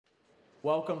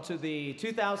Welcome to the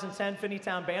 2010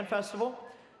 Finneytown Band Festival.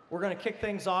 We're going to kick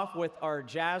things off with our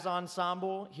jazz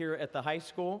ensemble here at the high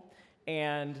school,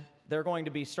 and they're going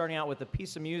to be starting out with a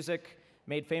piece of music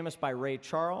made famous by Ray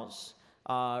Charles,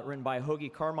 written by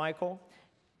Hoagie Carmichael,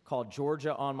 called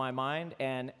Georgia on My Mind.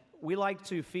 And we like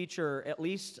to feature, at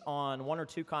least on one or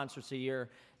two concerts a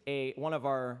year, one of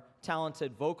our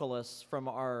talented vocalists from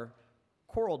our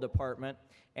choral department.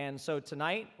 And so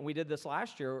tonight, we did this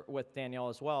last year with Danielle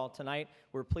as well. Tonight,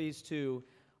 we're pleased to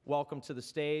welcome to the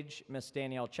stage Miss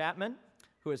Danielle Chapman,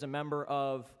 who is a member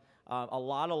of a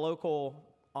lot of local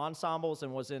ensembles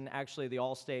and was in actually the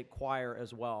all-state choir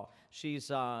as well.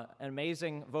 She's an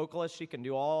amazing vocalist. She can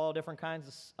do all different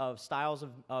kinds of styles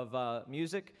of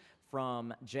music,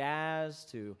 from jazz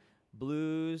to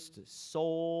blues to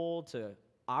soul to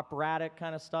operatic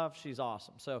kind of stuff. She's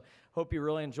awesome. So hope you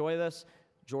really enjoy this.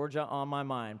 Georgia on My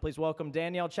Mind. Please welcome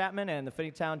Danielle Chapman and the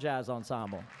Finneytown Jazz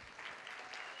Ensemble.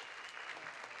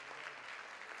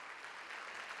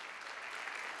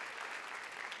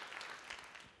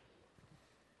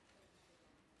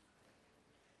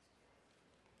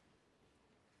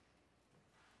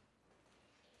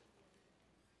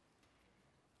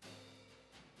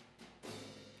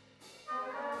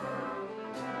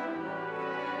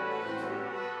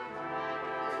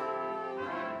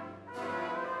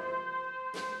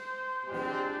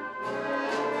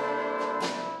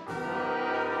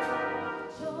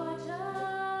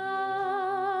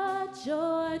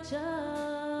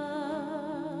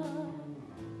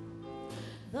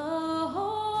 The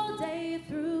whole day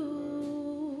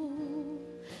through,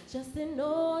 just an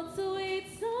old sweet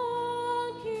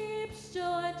song keeps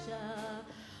Georgia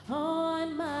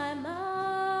on my mind.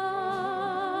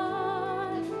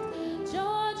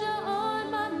 Georgia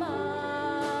on my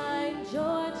mind,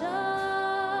 Georgia,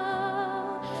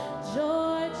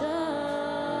 Georgia.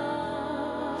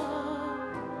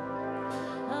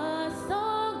 A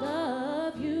song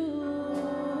of you.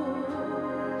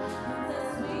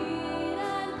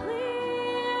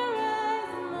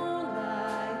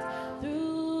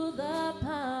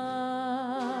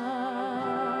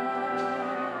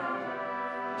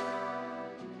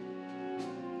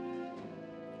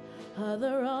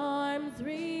 Other arms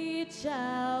reach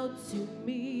out to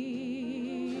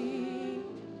me,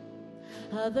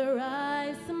 other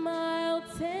eyes smile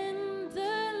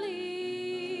tenderly,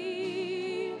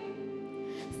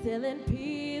 still in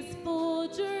peaceful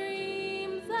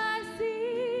dreams I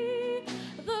see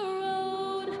the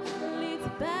road leads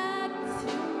back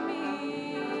to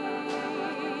me.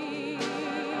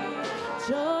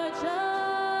 Georgia,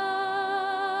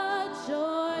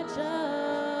 Georgia.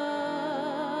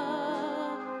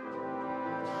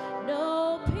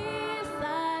 No peace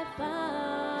I find,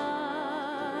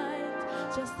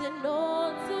 just an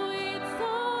old sweet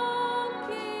song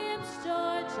keeps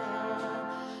Georgia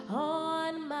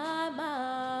on my mind.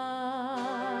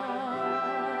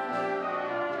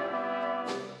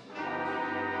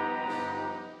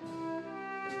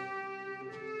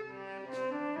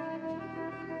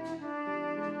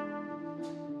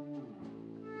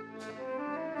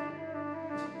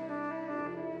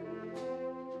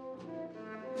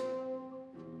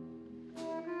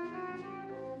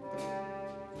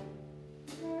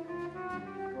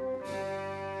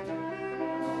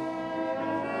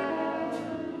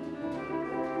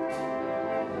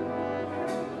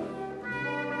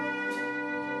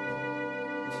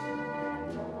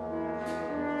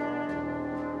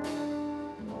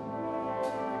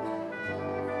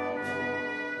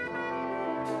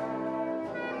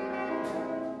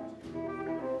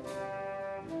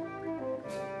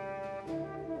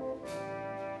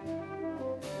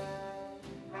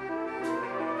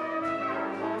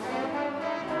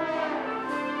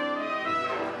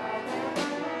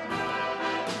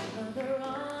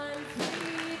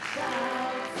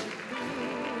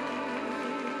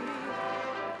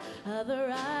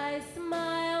 Other eyes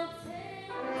smile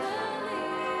tenderly,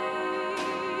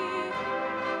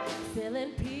 still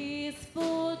in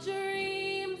peaceful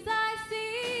dreams I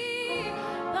see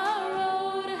the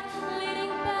road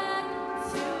leading back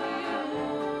to you.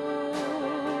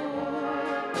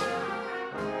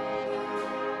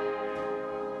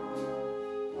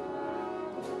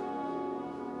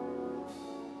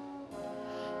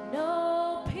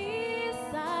 No peace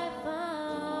I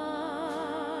find,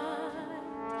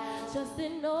 just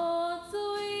an old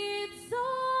sweet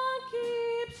song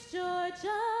keeps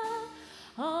Georgia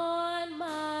on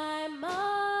my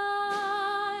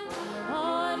mind,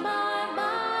 on my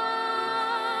mind.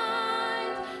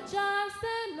 Just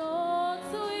an old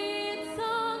sweet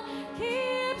song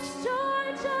keeps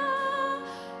Georgia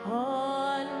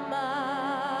on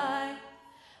my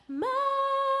mind.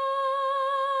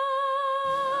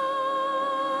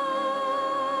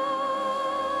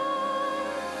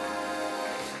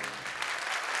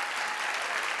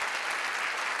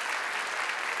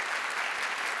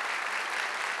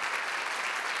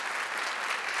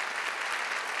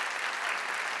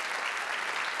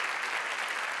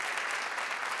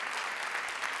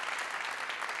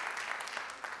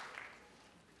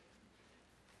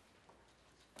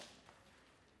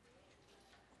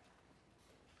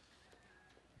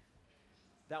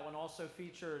 That one also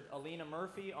featured Alina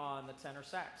Murphy on the tenor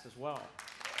sax as well.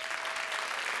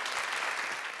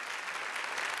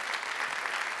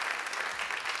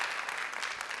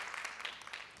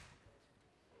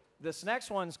 This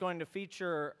next one's going to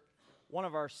feature one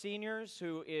of our seniors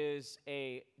who is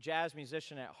a jazz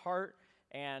musician at heart,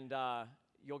 and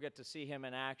you'll get to see him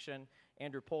in action.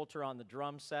 Andrew Poulter on the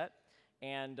drum set,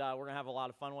 and we're going to have a lot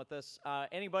of fun with this.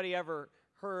 Anybody ever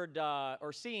heard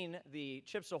or seen the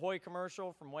Chips Ahoy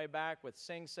commercial from way back with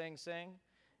Sing, Sing, Sing?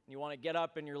 And you want to get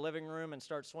up in your living room and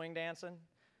start swing dancing?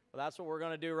 Well, that's what we're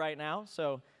going to do right now.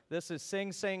 So this is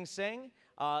Sing, Sing, Sing,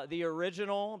 the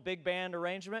original big band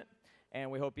arrangement, and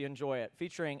we hope you enjoy it,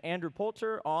 featuring Andrew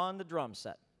Poulter on the drum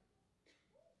set.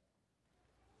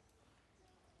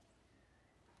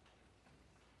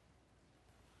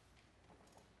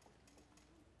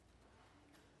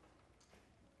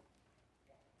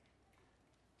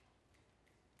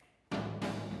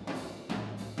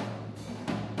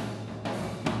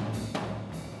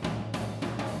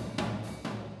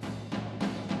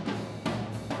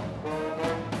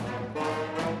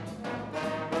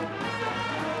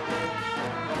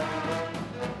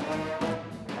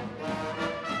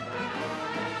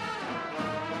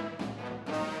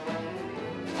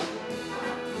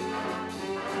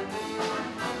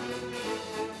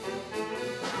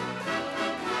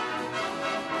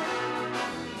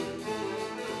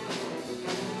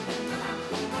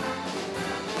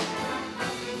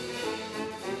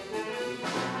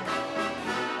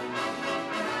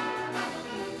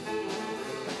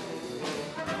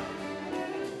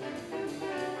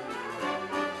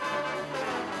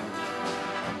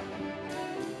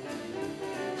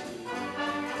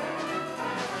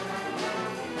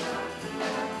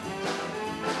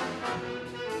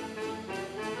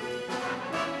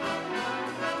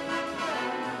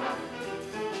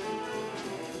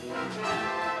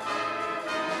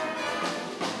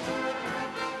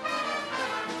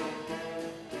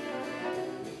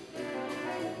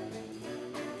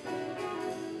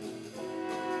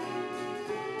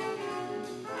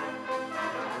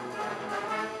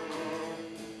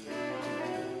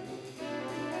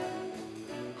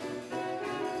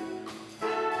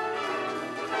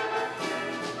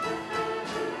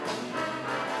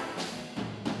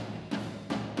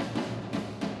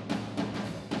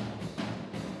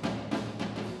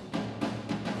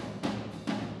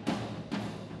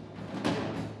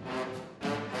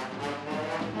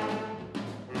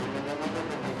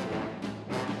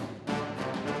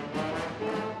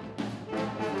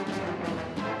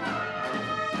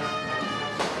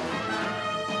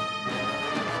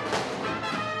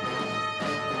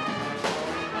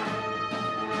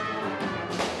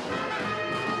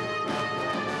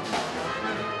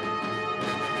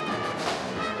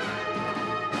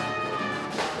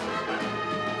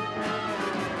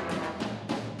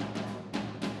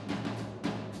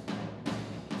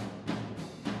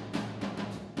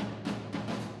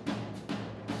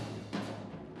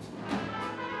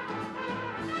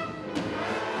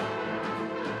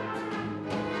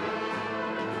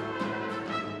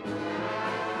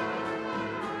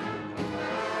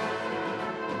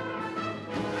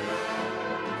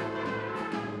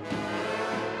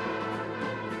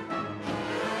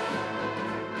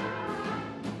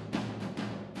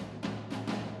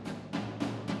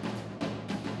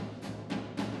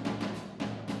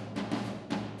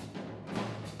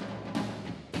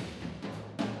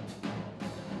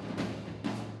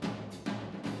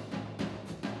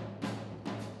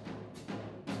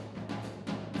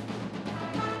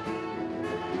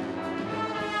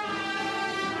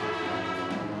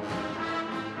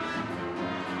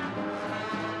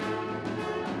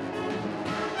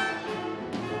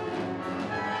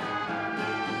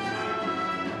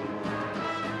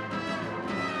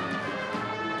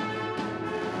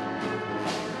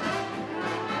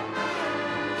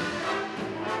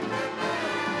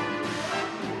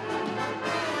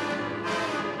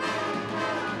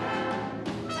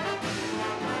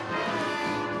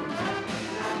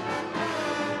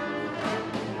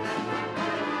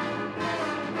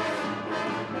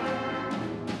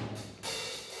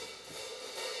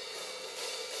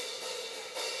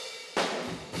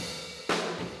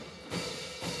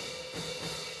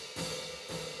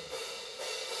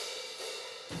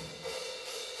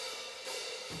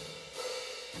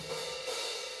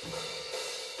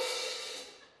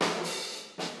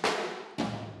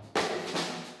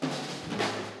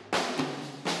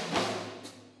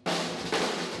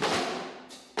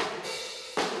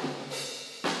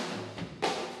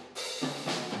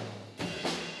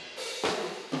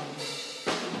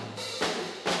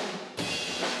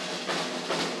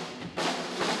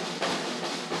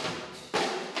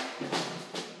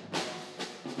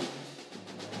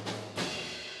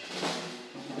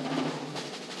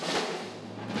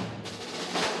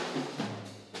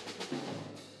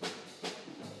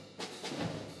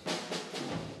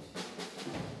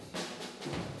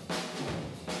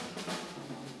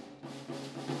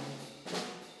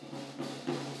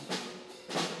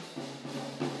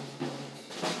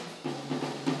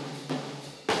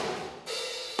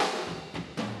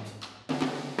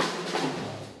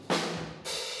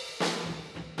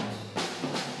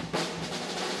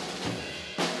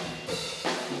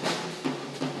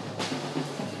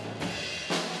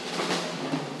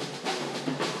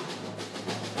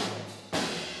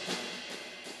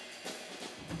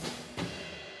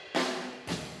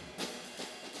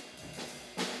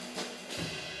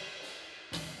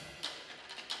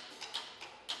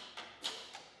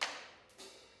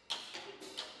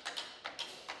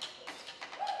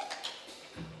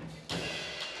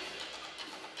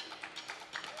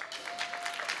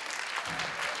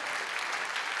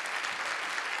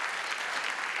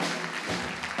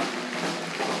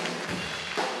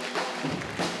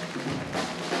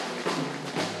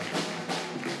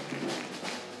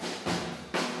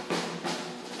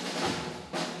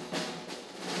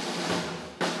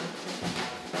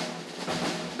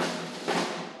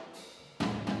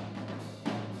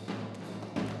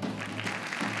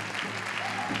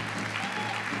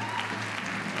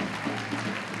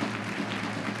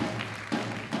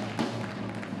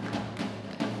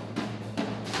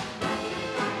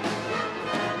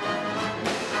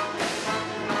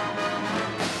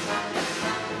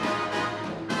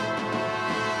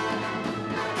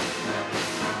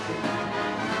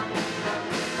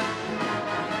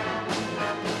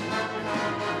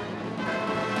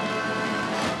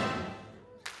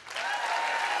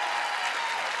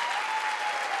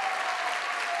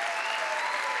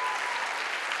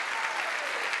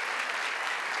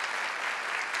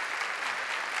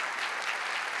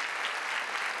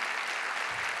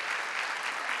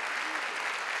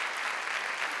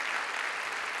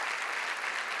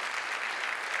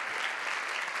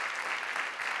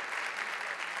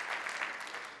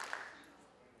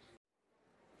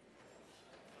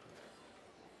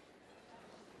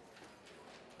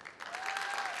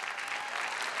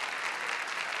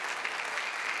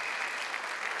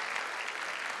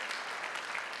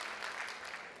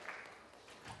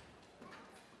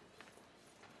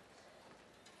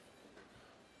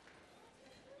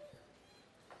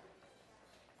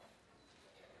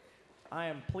 I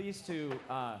am pleased to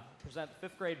present the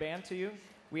fifth grade band to you.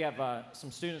 We have some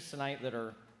students tonight that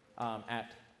are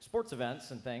at sports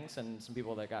events and things, and some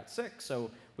people that got sick,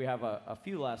 so we have a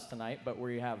few less tonight, but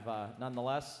we have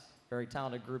nonetheless very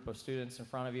talented group of students in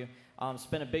front of you. It's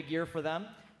been a big year for them,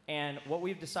 and what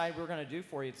we've decided we're going to do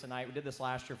for you tonight, we did this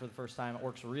last year for the first time, it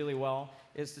works really well,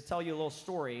 is to tell you a little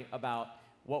story about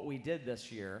what we did this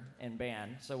year in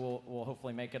band. So we'll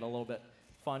hopefully make it a little bit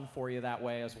fun for you that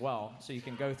way as well, so you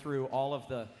can go through all of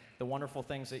the wonderful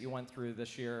things that you went through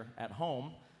this year at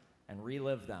home and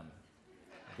relive them.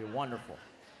 It'd be wonderful.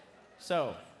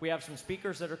 So we have some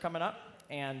speakers that are coming up,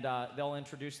 and they'll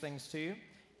introduce things to you,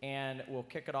 and we'll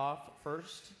kick it off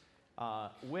first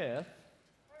with,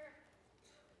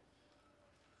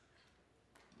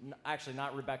 actually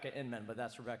not Rebecca Inman, but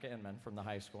that's Rebecca Inman from the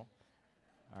high school.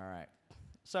 All right.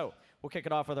 So we'll kick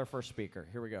it off with our first speaker.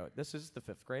 Here we go. This is the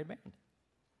fifth grade band.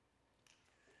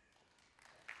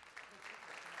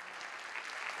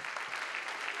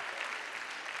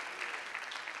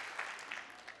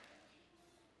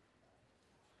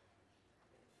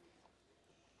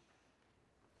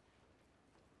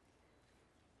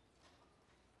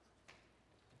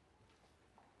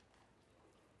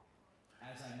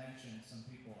 As I mentioned, some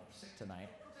people are sick tonight.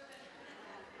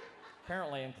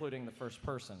 Apparently including the first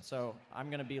person. So I'm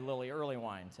going to be Lily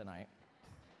Earlywine tonight.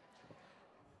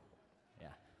 Yeah.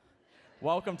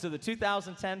 Welcome to the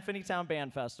 2010 Finneytown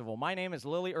Band Festival. My name is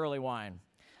Lily Earlywine,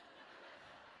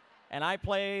 and I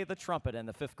play the trumpet in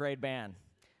the fifth grade band.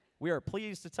 We are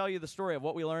pleased to tell you the story of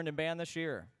what we learned in band this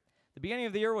year. The beginning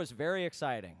of the year was very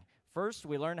exciting. First,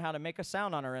 we learned how to make a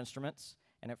sound on our instruments,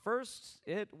 and at first,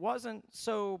 it wasn't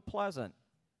so pleasant.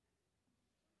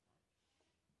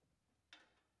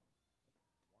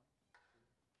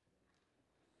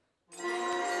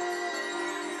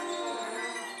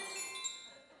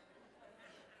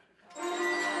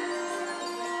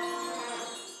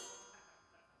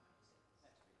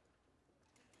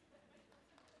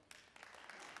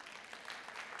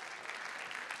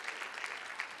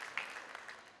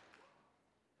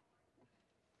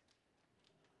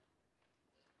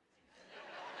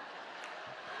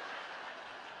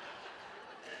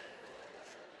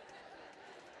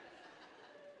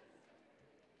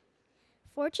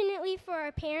 Fortunately for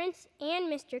our parents and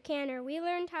Mr. Canner, we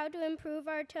learned how to improve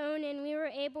our tone, and we were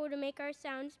able to make our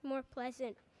sounds more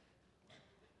pleasant.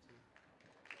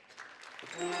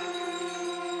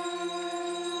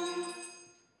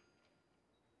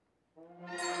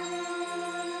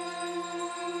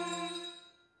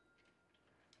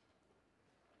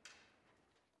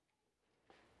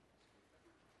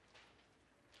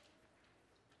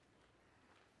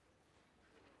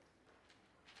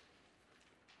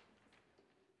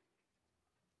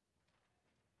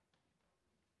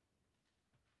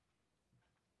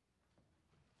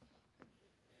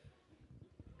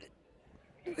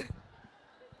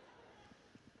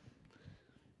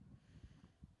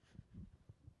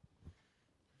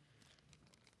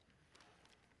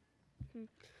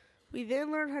 We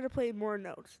then learned how to play more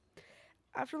notes.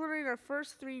 After learning our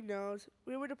first 3 notes,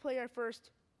 we were to play our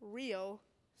first real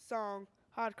song,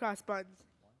 Hot Cross Buns.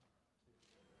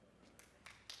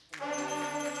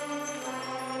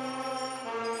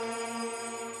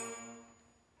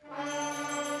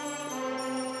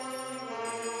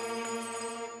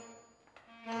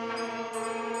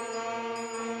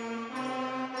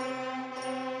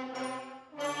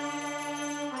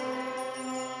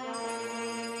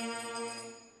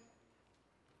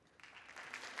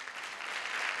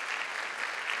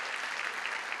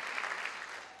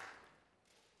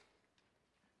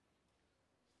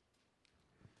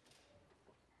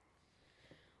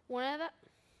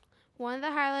 One of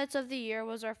the highlights of the year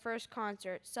was our first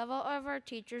concert. Several of our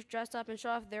teachers dressed up and showed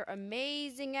off their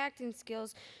amazing acting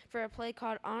skills for a play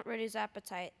called Aunt Riddy's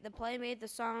Appetite. The play made the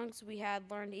songs we had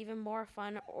learned even more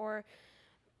fun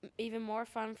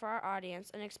for our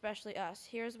audience, and especially us.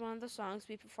 Here's one of the songs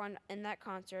we performed in that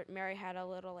concert, Mary Had a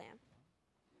Little Lamb.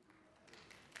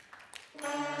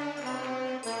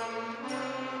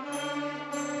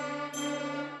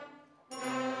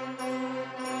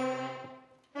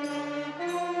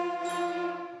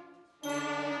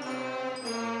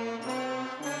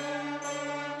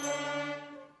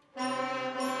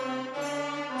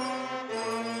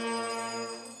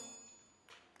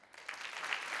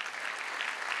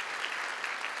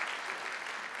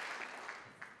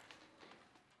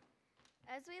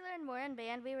 As we learned more in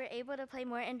band, we were able to play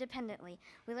more independently.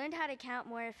 We learned how to count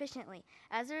more efficiently.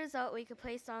 As a result, we could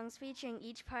play songs featuring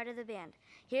each part of the band.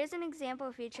 Here's an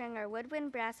example featuring our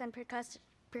woodwind, brass, and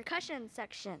percussion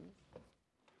section.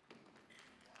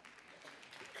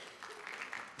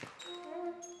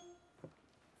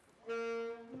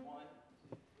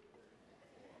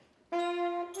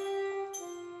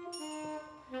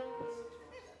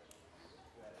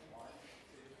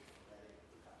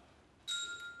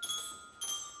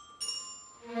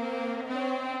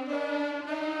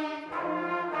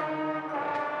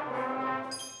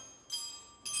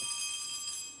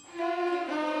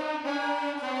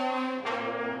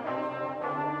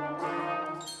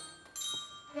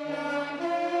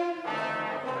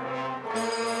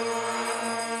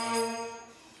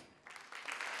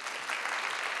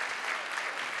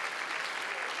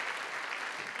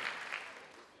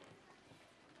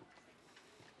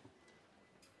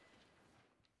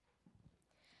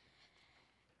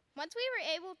 Once we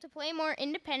were able to play more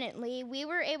independently, we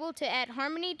were able to add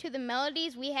harmony to the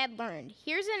melodies we had learned.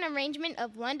 Here's an arrangement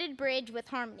of London Bridge with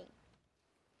harmony.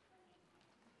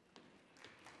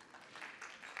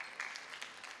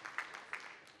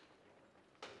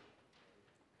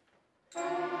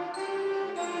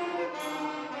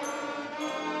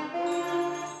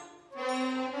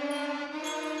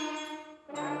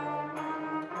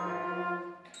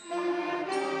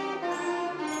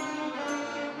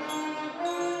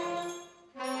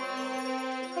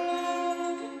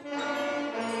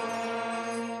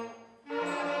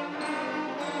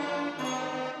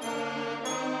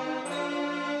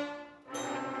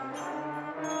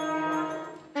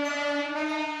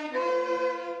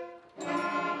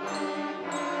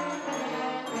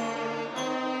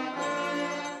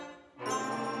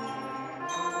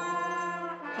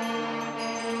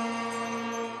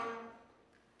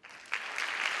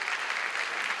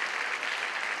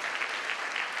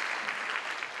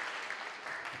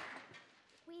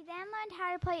 We then learned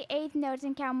how to play eighth notes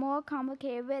and count more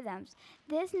complicated rhythms.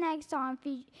 This next song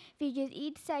features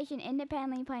each section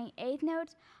independently playing eighth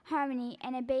notes, harmony,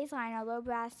 and a bass line or low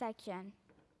brass section.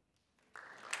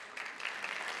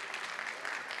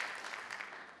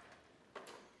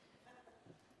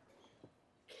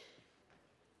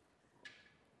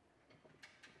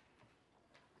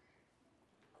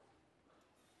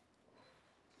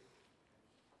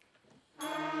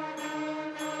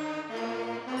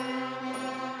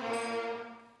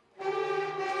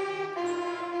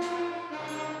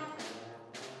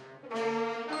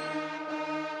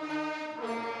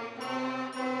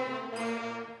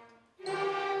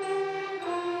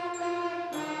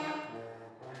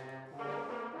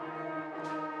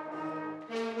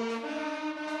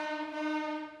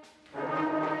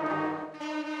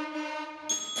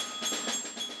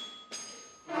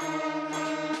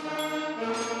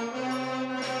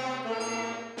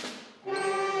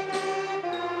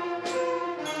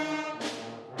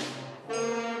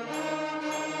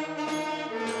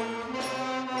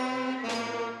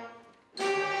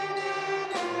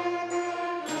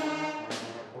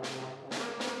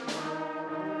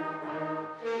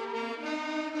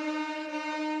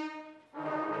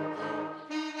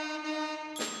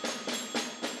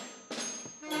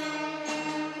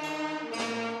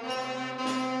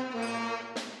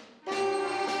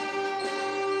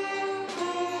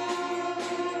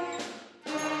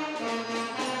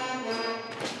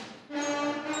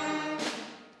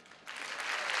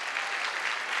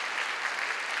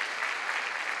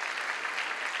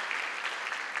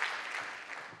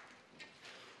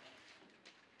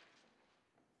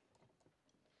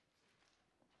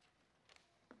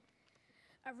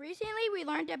 Recently, we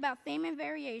learned about theme and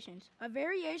variations. A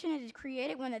variation is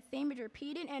created when a theme is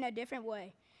repeated in a different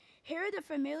way. Here is a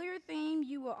familiar theme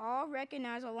you will all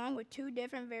recognize along with two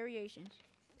different variations.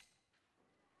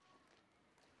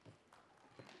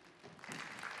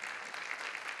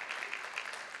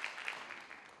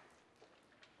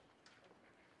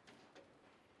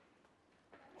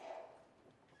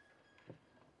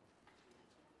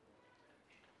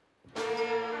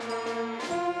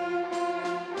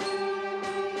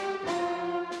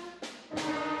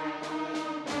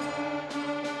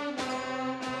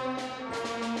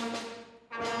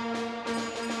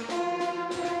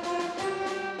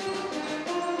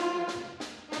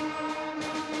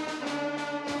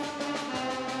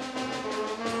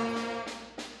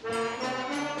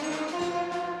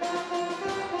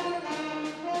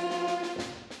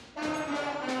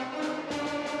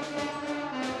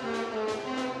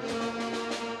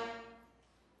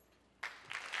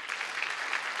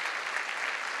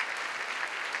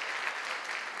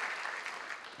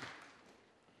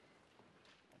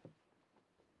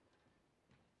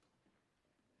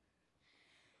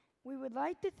 We would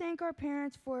like to thank our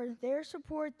parents for their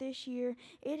support this year.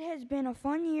 It has been a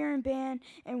fun year in band,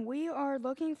 and we are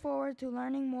looking forward to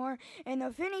learning more in the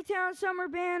Finneytown Summer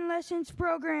Band Lessons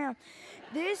program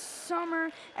this summer,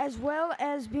 as well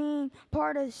as being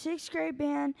part of the 6th grade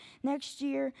band next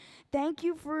year. Thank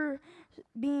you for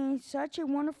being such a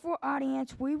wonderful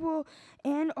audience. We will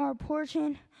end our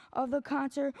portion of the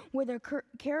concert with a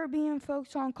Caribbean folk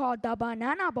song called the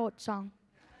Banana Boat Song.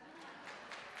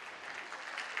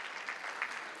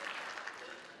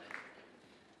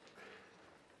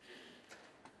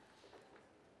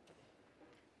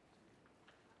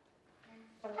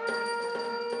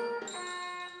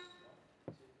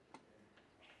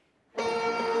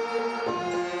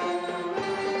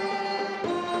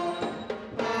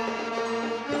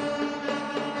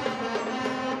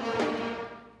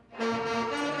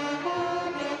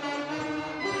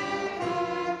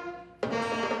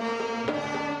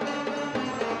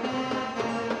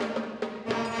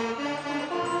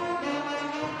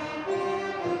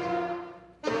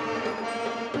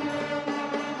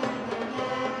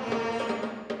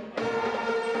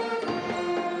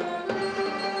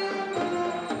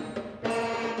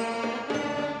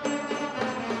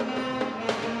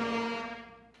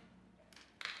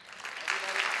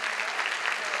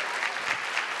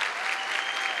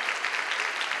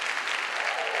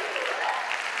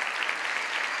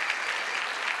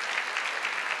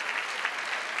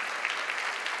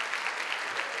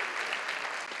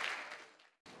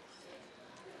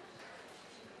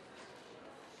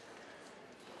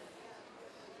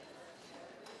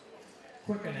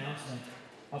 Quick announcement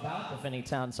about the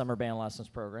Finneytown Summer Band Lessons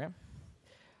program.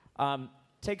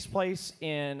 Takes place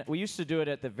we used to do it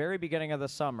at the very beginning of the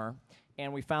summer,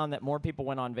 and we found that more people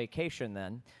went on vacation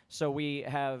then. So we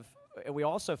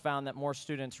also found that more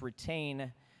students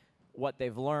retain what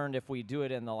they've learned if we do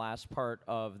it in the last part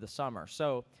of the summer.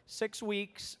 So 6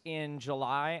 weeks in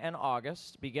July and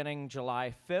August, beginning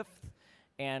July 5th,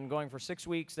 and going for 6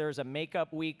 weeks. There's a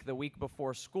makeup week the week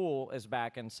before school is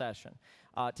back in session.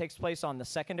 It takes place on the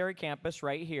secondary campus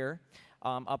right here,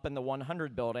 up in the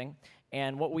 100 building.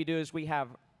 And what we do is we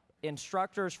have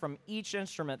instructors from each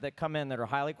instrument that come in that are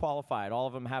highly qualified. All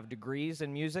of them have degrees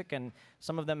in music, and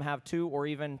some of them have 2 or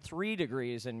even 3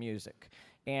 degrees in music.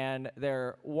 And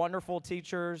they're wonderful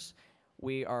teachers.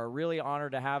 We are really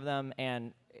honored to have them,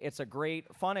 and it's a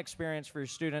great, fun experience for your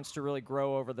students to really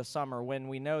grow over the summer when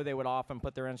we know they would often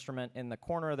put their instrument in the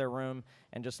corner of their room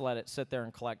and just let it sit there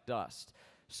and collect dust.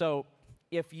 So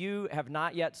if you have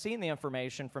not yet seen the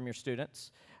information from your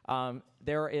students,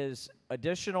 there is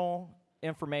additional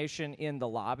information in the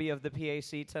lobby of the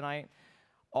PAC tonight.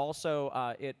 Also,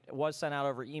 it was sent out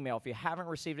over email. If you haven't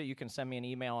received it, you can send me an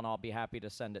email, and I'll be happy to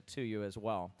send it to you as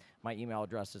well. My email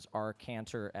address is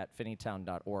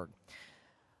rcantor@finneytown.org.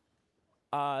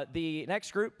 The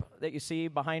next group that you see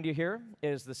behind you here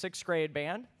is the 6th grade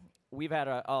band. We've had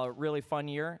a really fun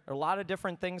year. A lot of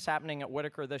different things happening at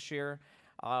Whitaker this year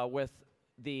with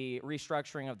the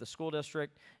restructuring of the school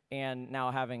district and now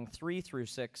having 3 through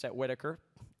 6 at Whitaker.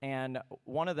 And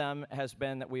one of them has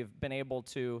been that we've been able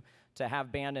to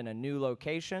have band in a new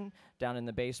location down in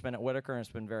the basement at Whitaker, and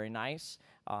it's been very nice.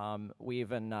 We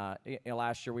even,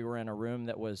 last year we were in a room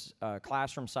that was a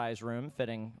classroom-sized room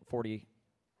fitting 40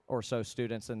 or so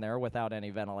students in there without any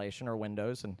ventilation or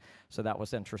windows, and so that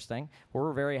was interesting.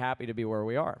 We're very happy to be where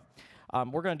we are.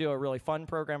 We're going to do a really fun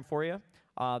program for you.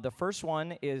 The first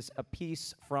one is a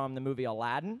piece from the movie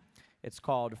Aladdin. It's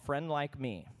called Friend Like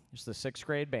Me. It's the 6th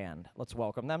grade band. Let's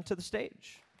welcome them to the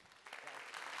stage.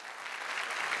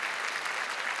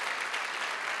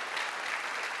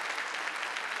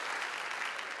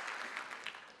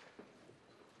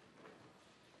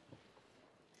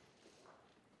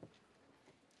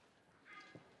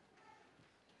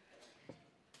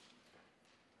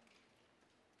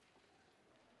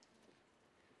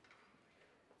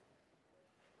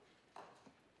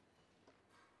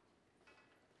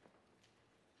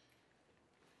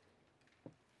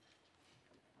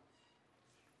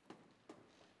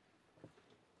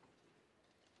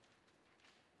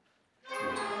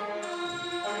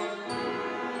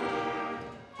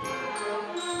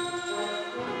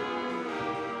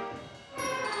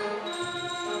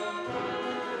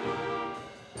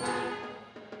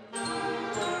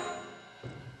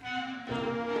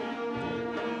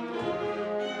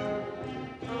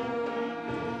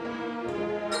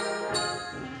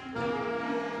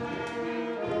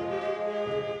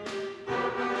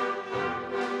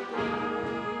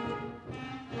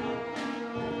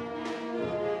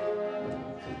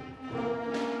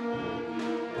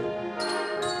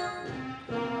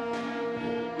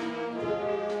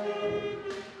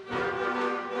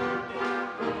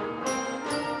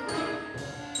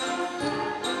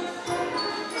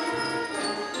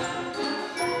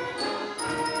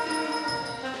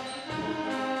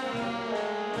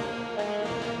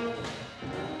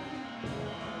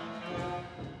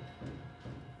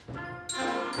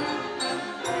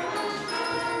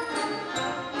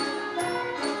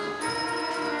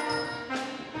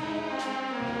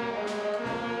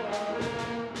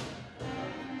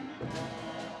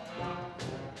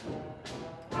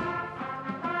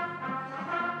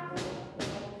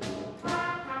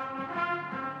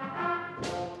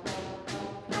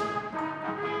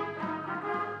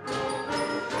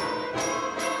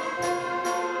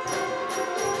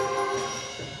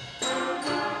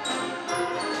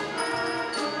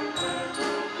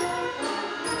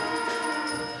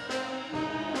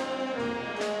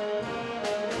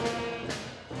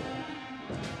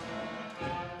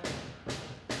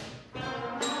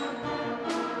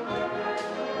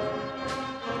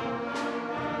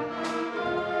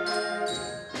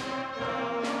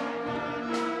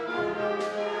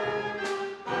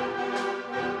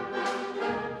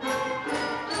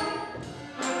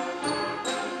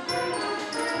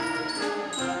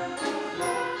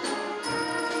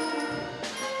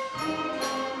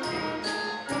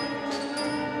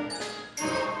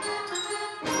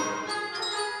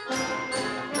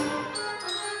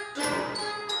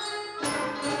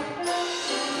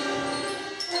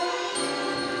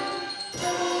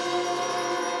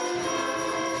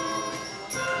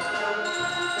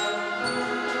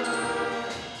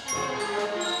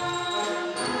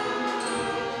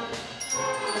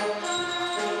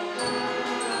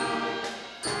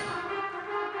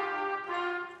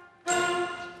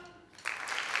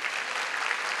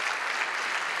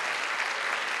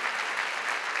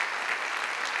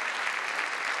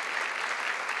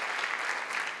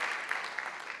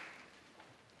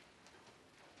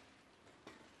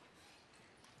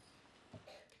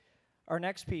 Our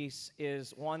next piece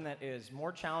is one that is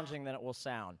more challenging than it will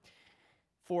sound.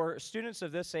 For students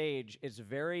of this age, it's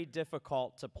very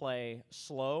difficult to play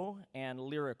slow and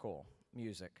lyrical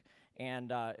music. And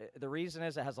the reason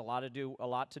is it has a lot to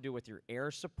do with your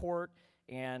air support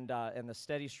and the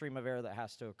steady stream of air that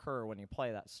has to occur when you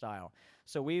play that style.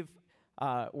 So we've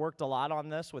worked a lot on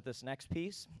this with this next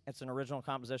piece. It's an original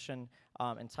composition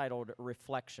entitled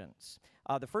Reflections.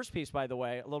 The first piece, by the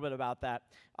way, a little bit about that,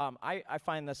 I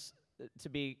find this to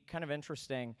be kind of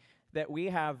interesting that we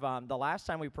have, the last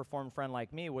time we performed Friend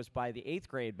Like Me was by the 8th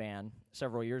grade band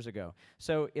several years ago.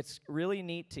 So it's really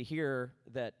neat to hear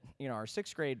that, you know, our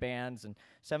 6th grade bands and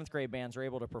 7th grade bands are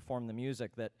able to perform the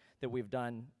music that we've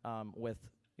done with,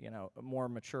 you know, more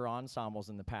mature ensembles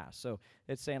in the past. So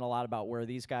it's saying a lot about where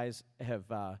these guys have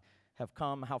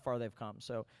come, how far they've come.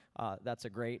 So that's a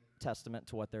great testament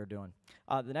to what they're doing.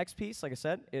 The next piece, like I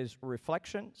said, is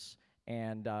Reflections,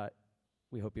 and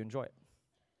we hope you enjoy it.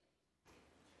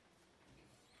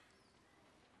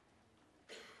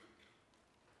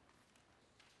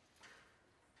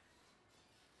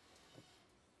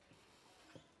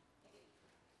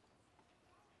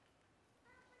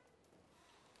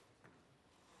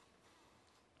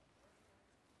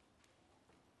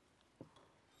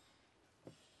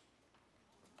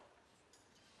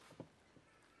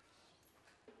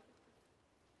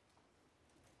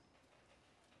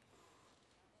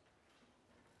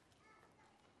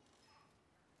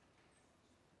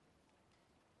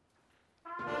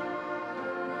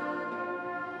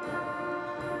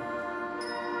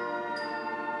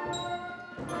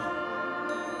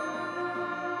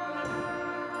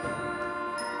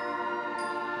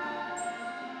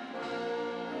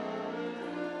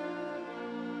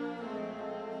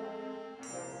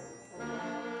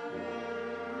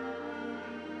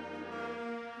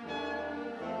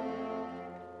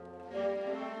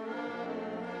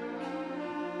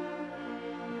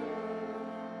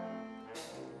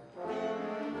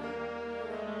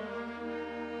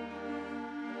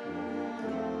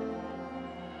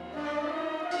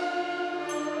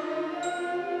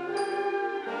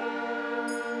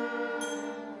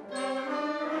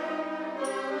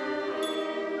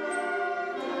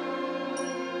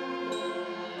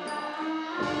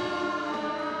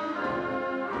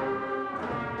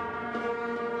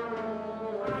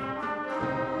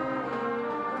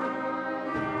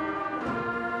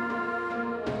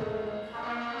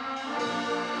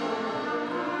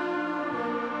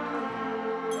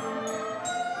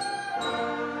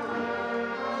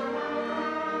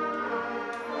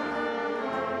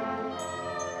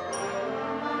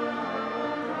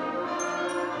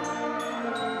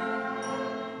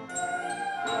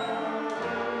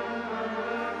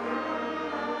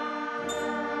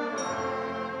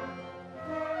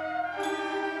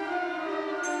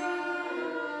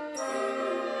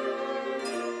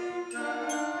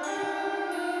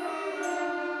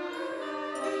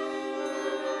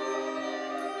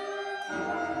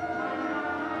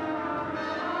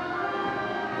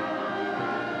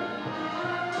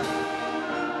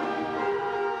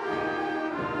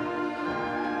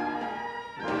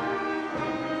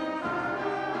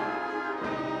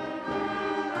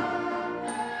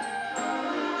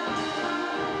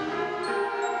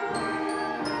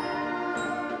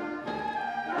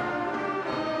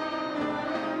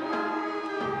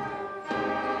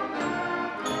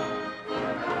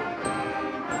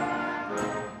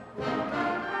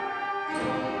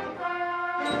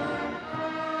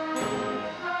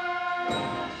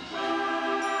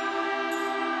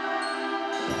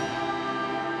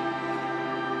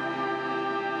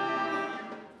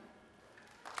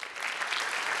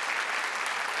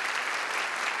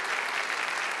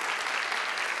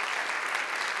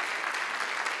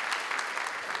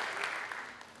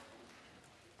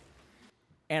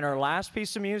 And our last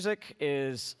piece of music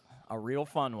is a real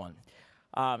fun one.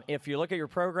 If you look at your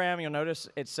program, you'll notice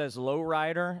it says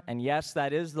lowrider, and yes,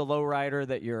 that is the lowrider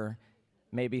that you're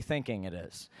maybe thinking it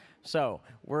is. So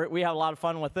we have a lot of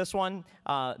fun with this one.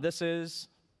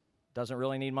 Doesn't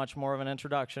really need much more of an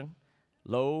introduction.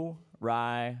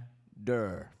 Lowrider.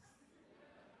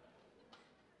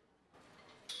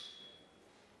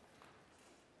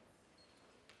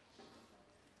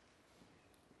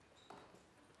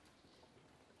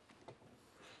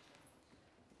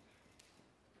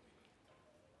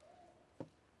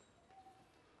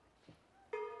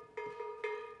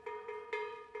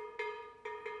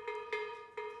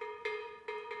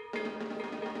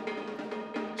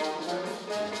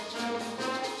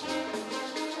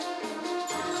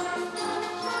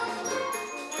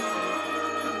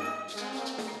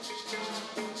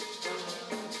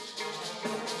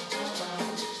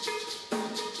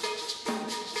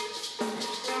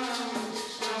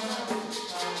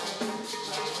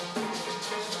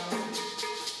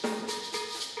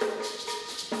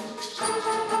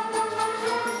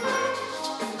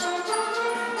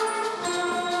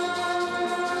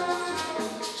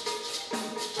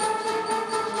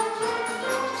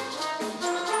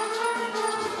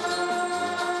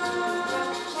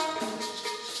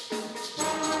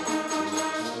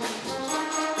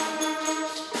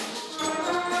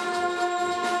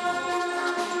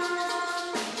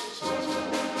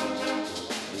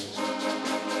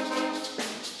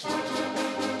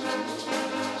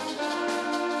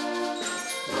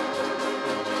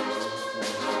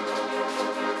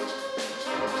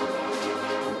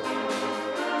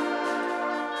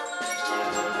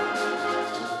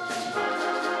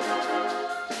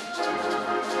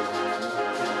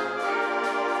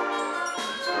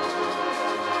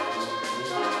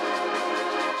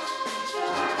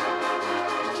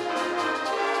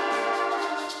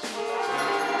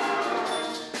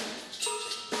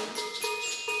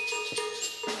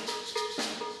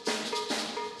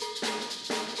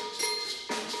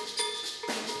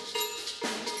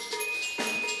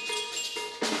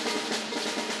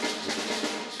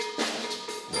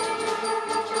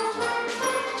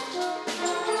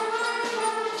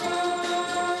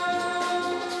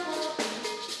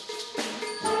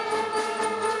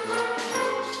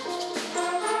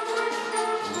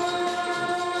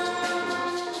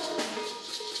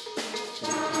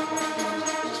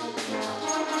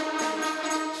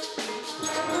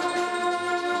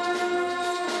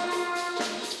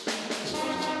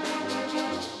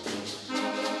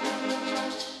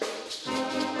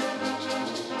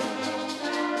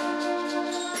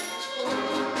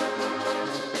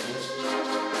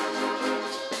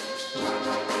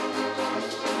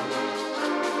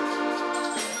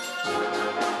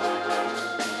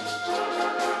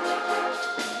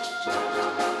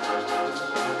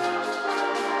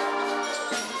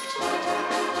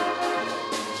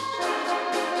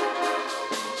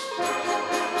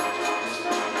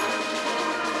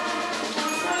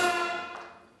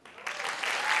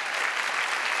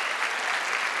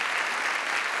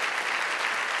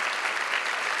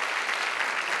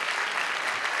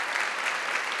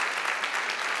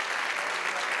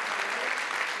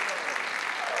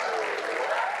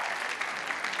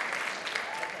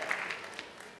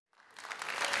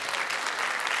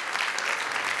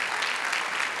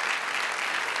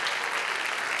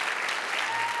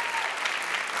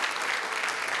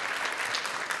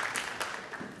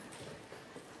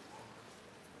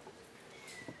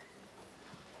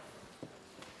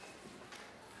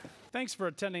 Thanks for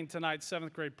attending tonight's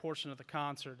 7th grade portion of the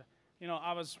concert. You know,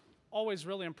 I was always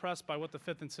really impressed by what the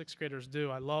 5th and 6th graders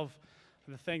do. I love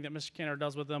the thing that Mr. Cantor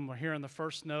does with them. We're hearing the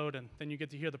first note, and then you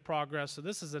get to hear the progress. So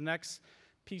this is the next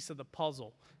piece of the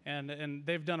puzzle, and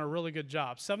they've done a really good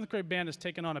job. 7th grade band has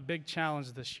taken on a big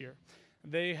challenge this year.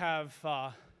 They have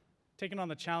taken on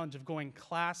the challenge of going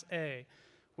Class A,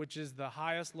 which is the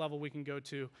highest level we can go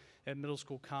to at middle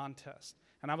school contest.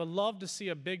 And I would love to see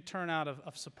a big turnout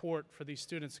of support for these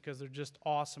students because they're just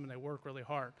awesome and they work really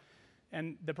hard.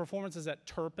 And the performance is at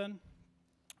Turpin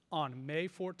on May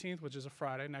 14th, which is a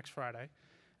Friday, next Friday,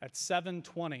 at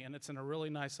 7:20, and it's in a really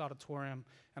nice auditorium,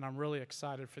 and I'm really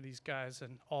excited for these guys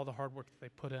and all the hard work that they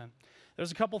put in.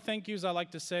 There's a couple thank yous I'd like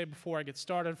to say before I get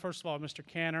started. First of all, Mr.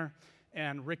 Cantor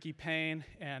and Ricky Payne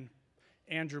and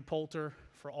Andrew Poulter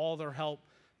for all their help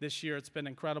this year. It's been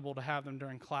incredible to have them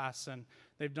during class, and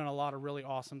they've done a lot of really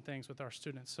awesome things with our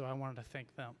students, so I wanted to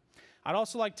thank them. I'd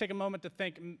also like to take a moment to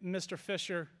thank Mr.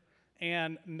 Fisher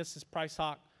and Mrs.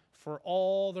 Pricehawk for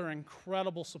all their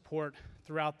incredible support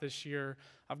throughout this year.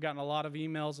 I've gotten a lot of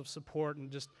emails of support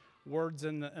and just words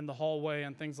in the hallway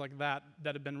and things like that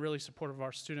that have been really supportive of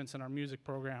our students and our music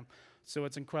program, so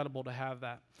it's incredible to have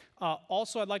that.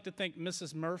 Also, I'd like to thank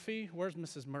Mrs. Murphy. Where's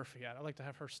Mrs. Murphy at? I'd like to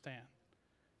have her stand.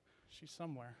 She's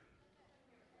somewhere.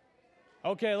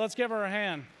 Okay, let's give her a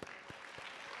hand.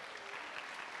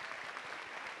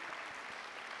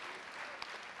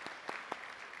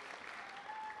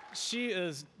 She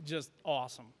is just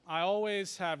awesome. I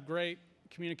always have great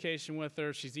communication with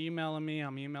her. She's emailing me,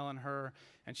 I'm emailing her,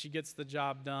 and she gets the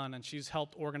job done, and she's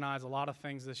helped organize a lot of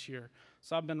things this year.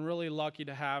 So I've been really lucky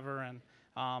to have her, and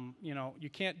you know, you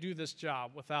can't do this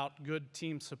job without good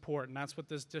team support, and that's what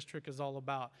this district is all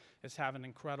about, is having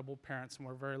incredible parents, and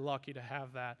we're very lucky to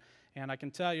have that. And I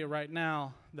can tell you right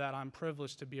now that I'm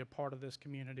privileged to be a part of this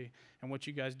community and what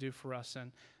you guys do for us.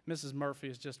 And Mrs. Murphy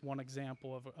is just one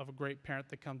example of a great parent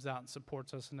that comes out and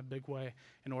supports us in a big way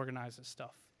and organizes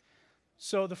stuff.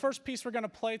 So the first piece we're going to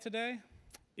play today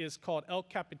is called El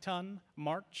Capitan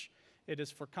March. It is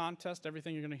for contest.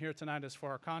 Everything you're going to hear tonight is for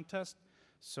our contest.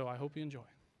 So I hope you enjoy.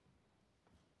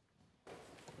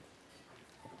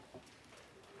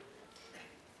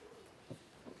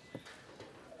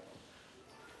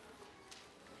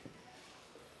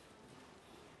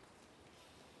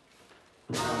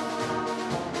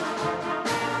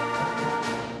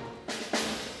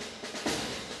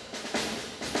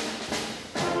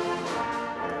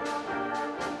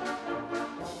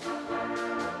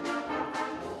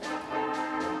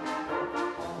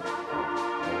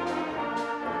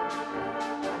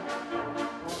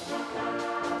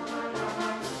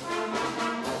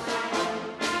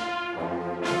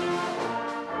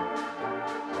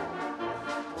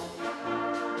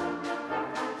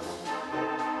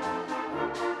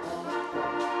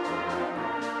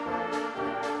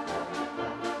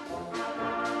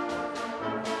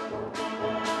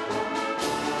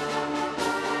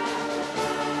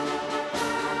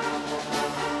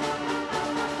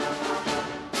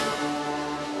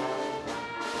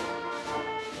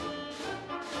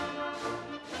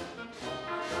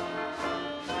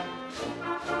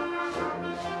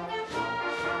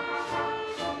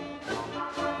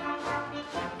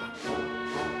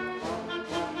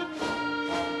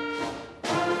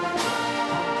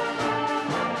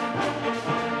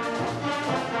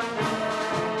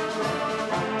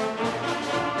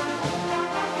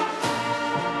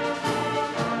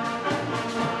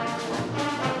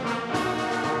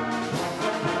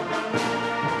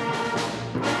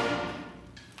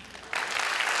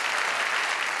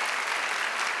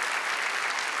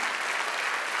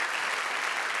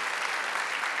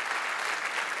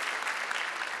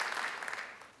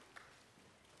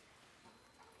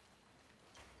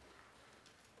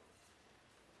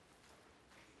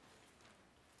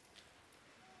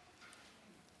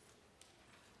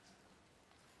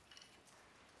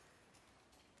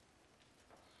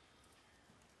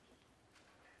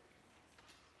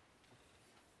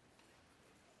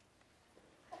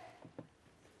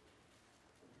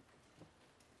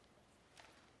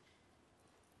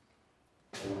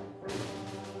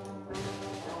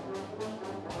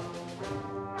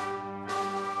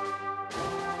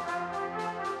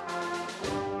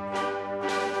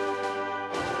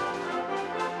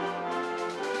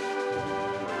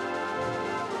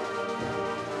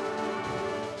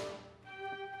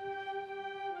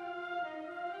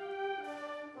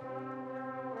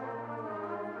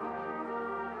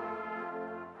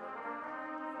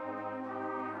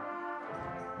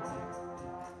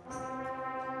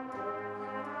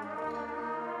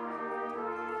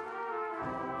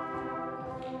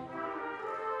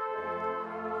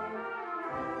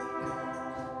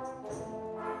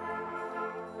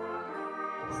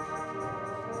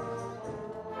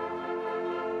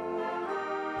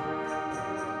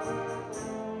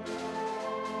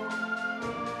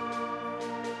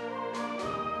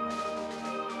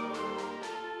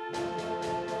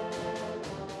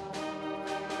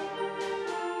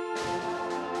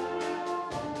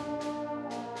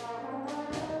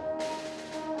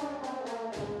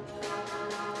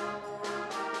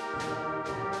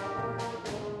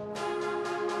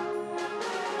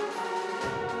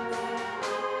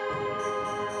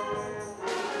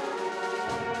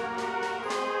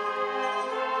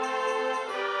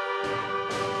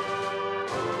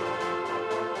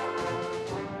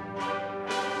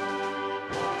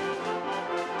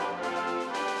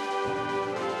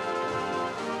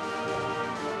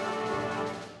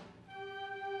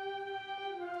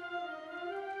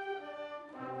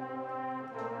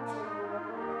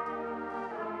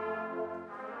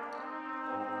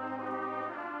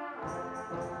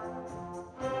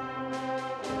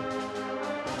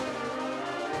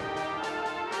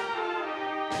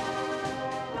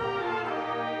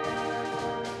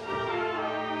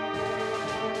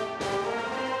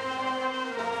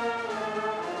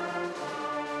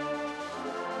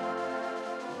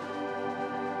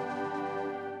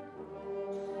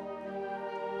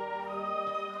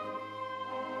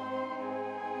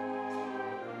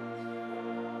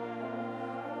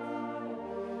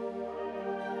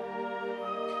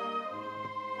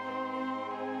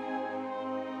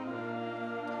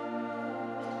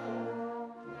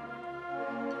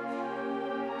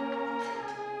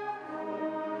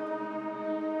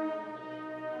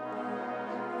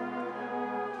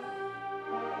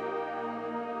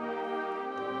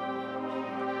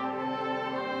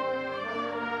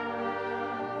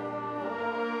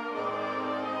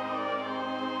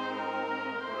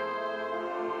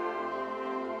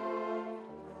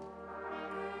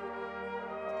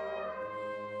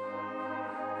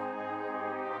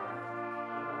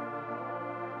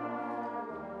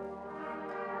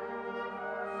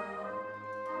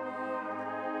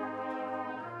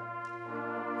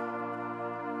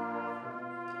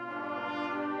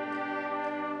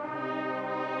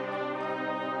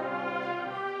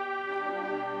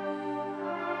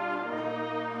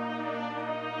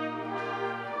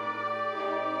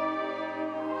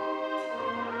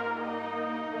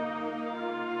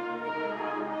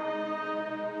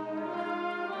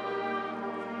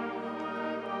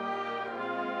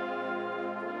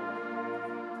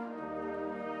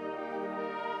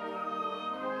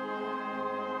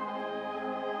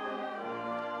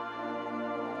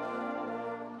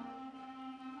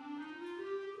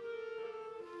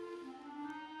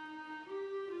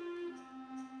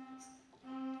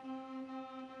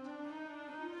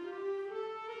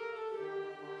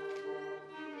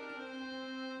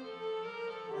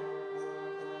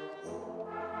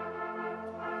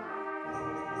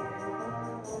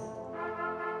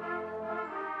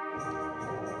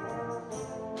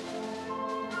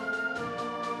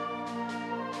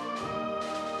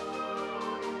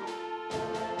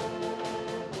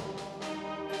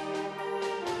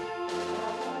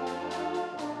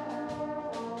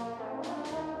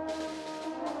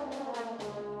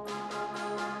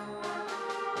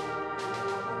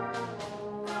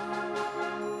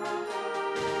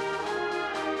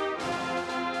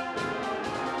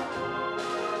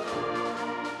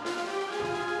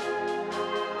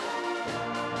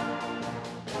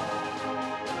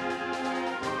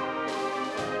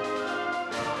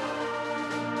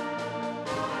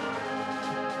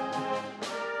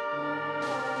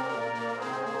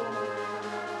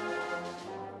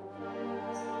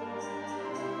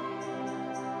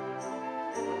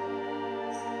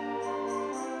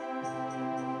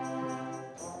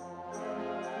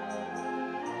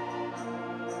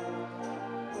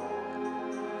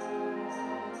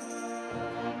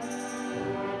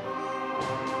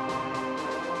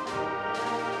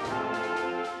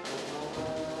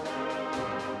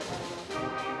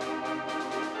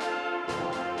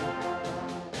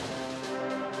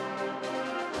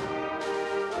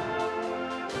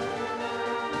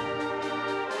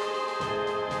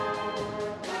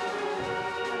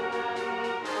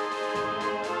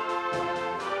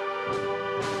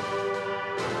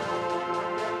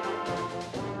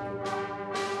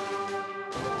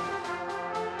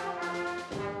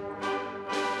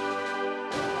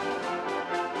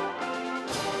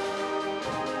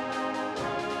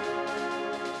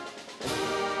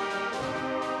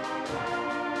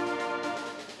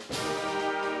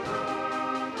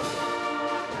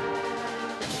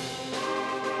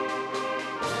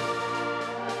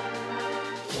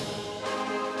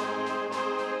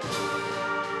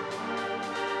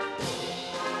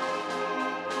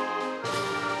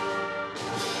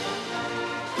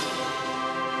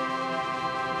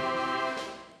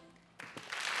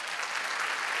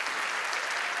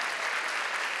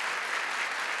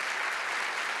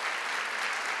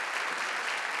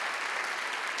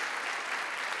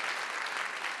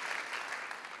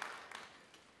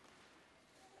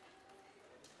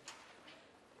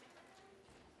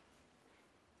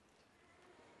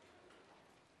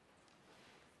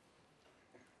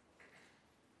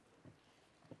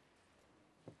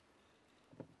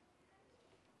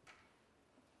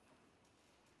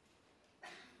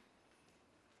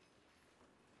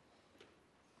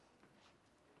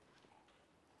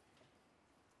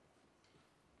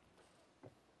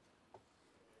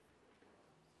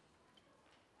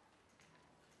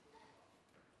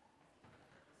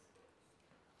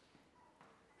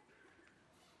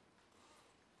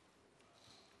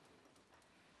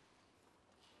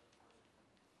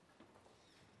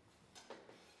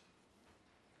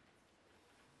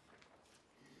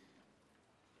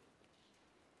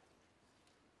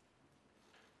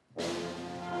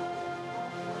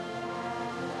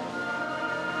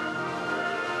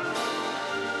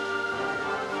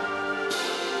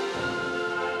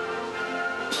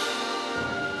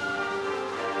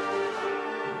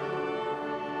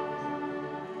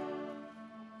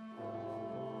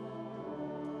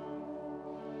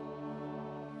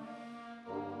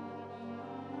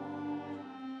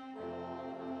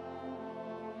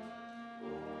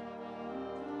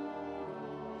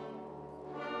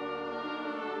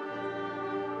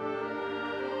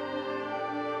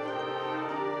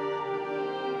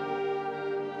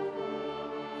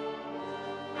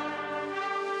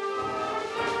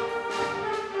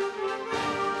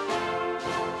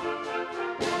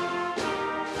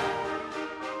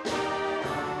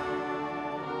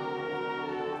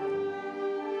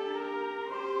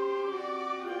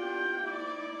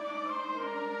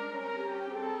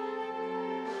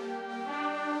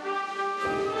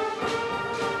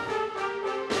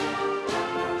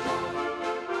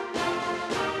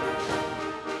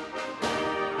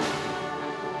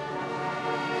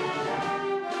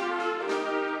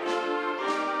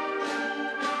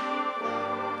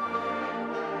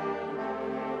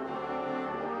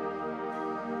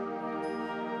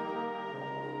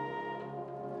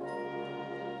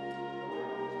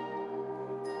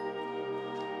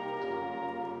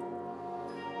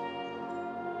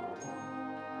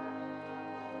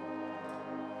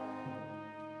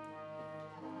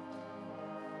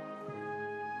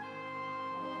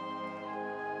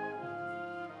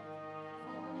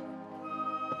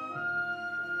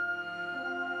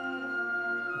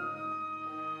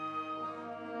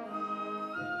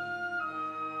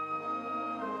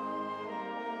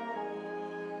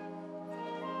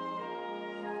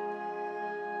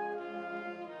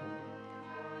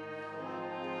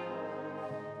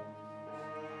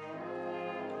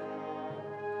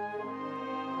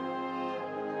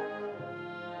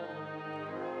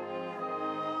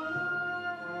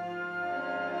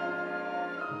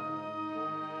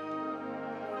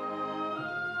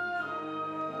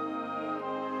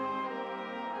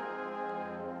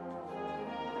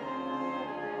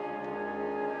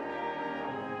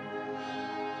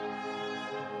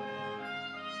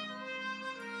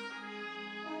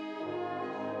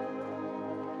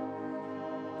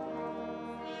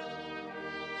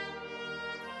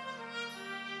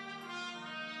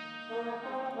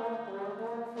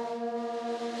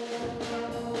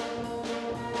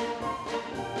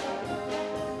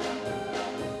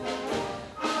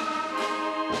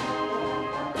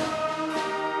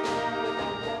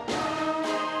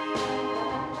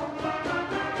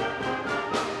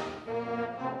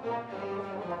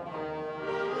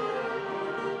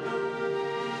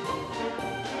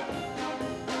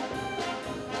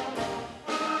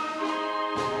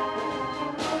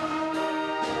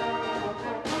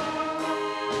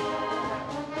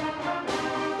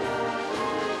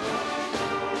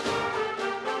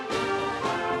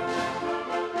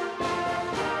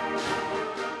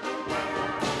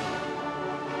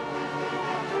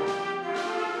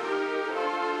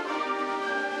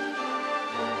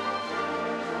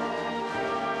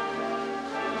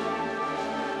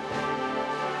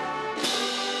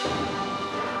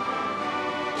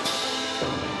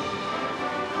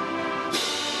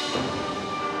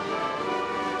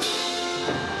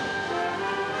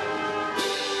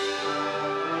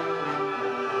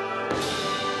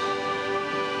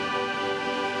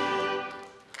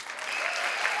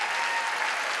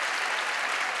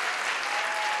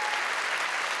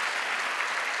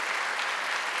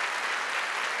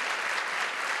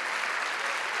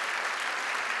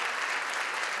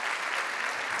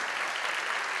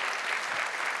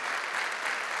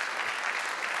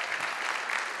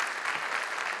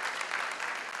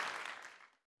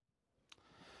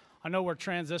 know we're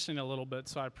transitioning a little bit,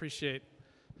 so I appreciate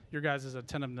your guys'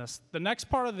 attentiveness. The next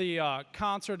part of the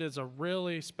concert is a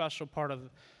really special part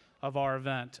of our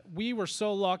event. We were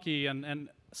so lucky in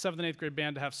 7th and 8th grade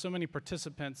band to have so many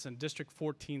participants in District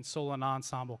 14 Solo and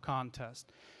Ensemble contest.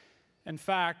 In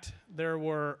fact, there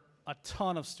were a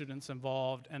ton of students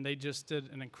involved, and they just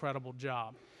did an incredible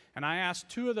job. And I asked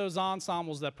 2 of those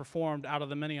ensembles that performed, out of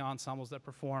the many ensembles that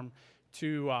performed,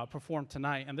 to perform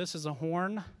tonight. And this is a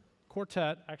horn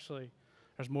quartet. Actually,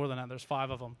 there's more than that. There's 5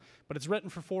 of them. But it's written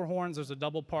for 4 horns. There's a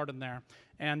double part in there.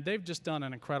 And they've just done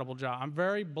an incredible job. I'm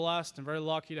very blessed and very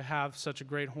lucky to have such a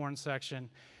great horn section.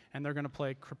 And they're going to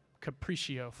play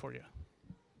Capriccio for you.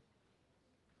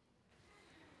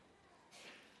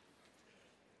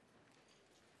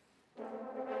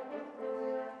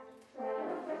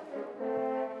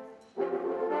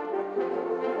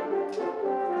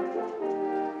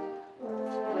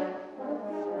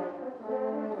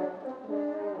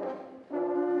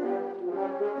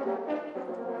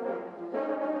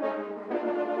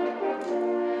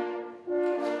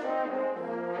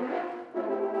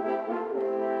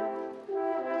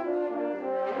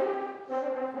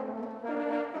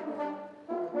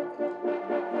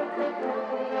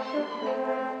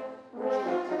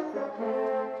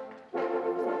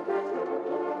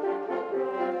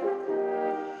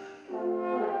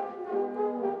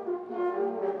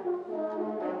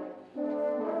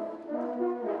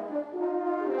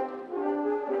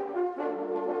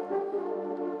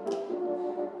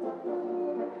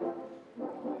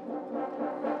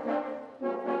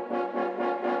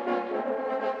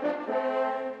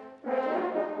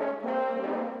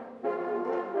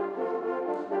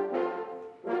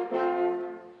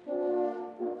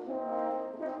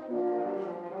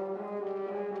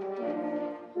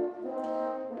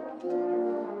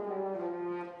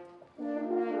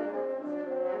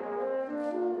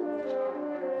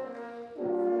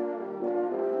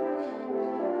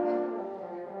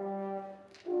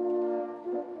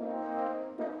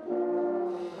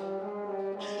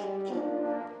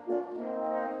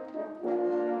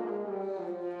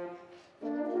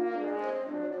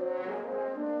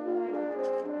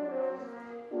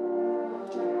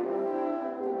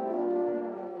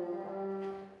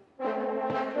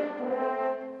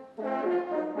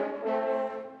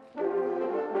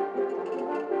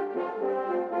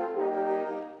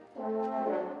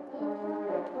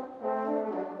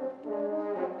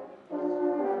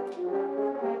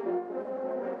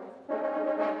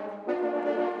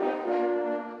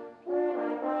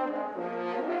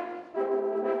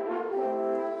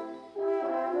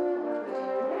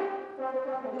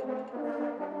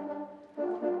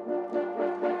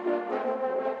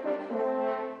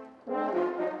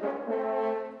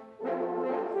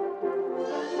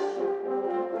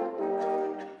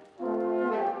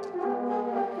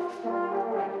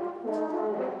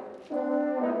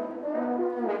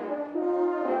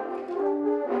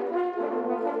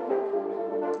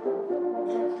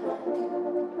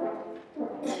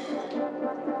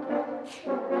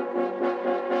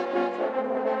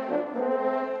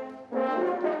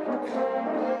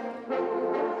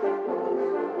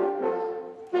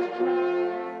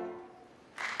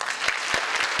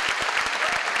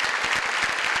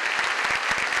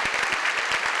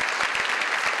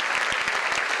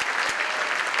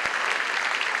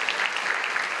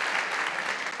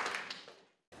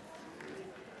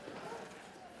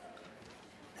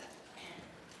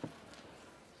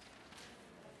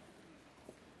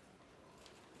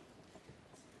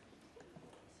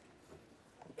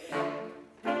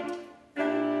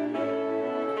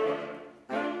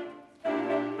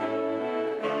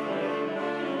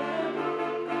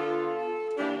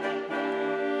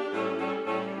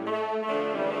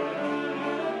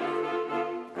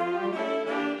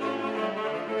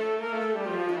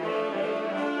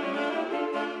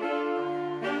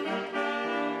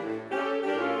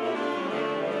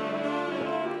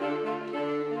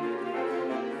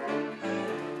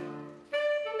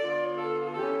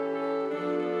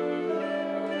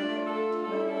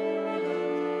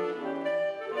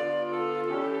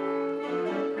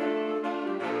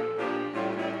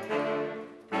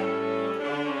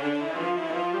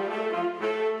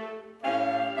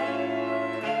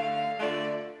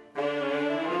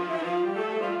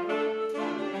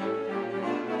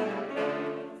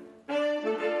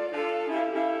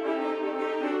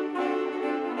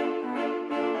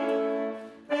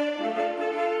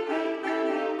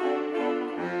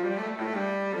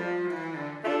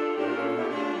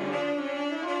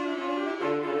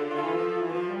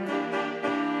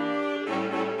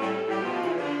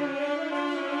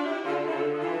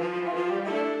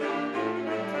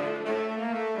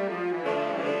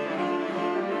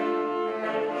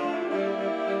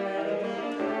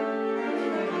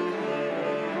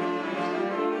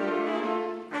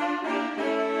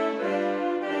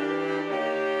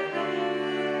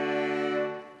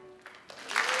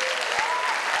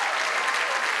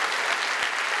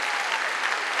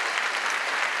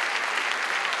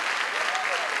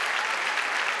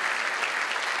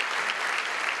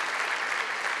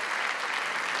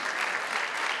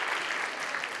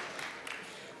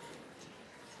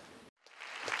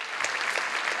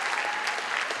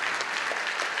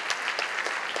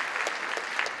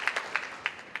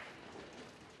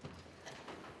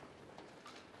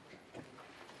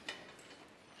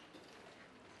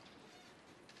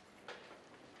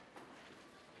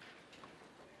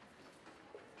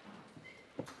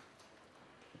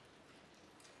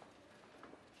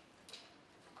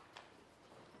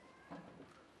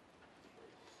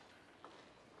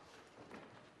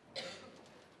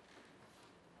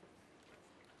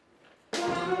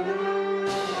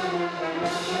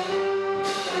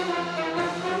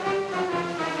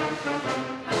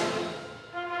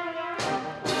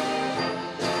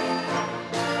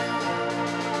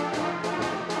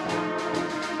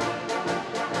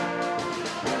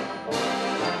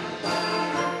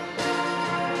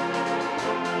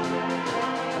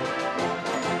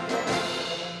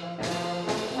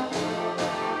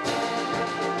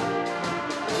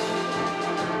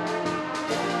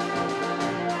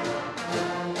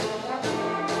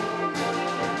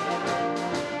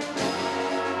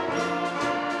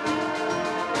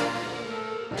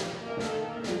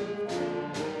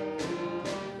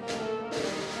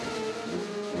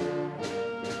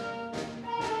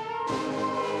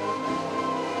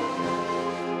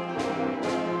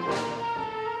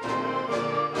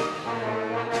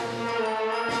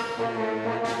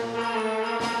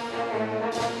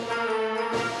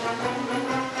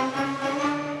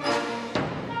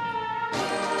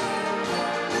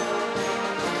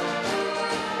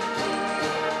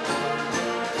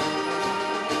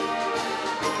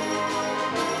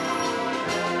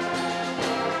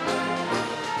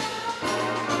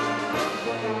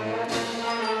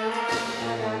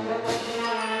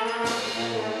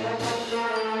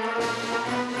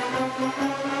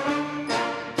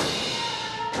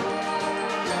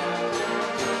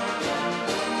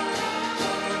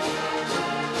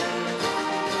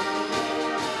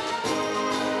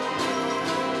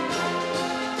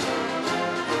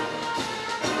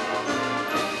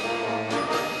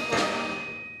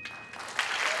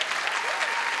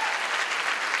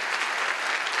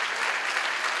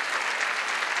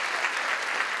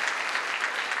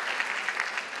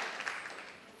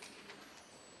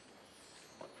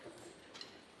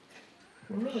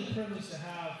 We're really privileged to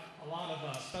have a lot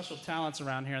of special talents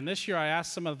around here. And this year I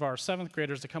asked some of our 7th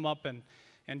graders to come up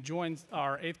and join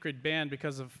our 8th grade band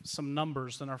because of some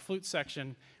numbers. In our flute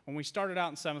section, when we started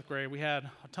out in 7th grade, we had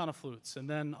a ton of flutes, and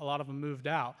then a lot of them moved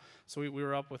out. So we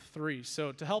were up with 3.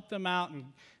 So to help them out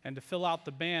and to fill out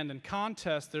the band and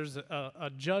contest, there's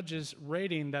a judge's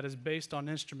rating that is based on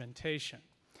instrumentation.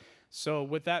 So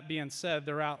with that being said,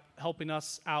 they're out helping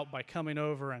us out by coming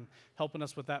over and helping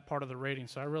us with that part of the rating.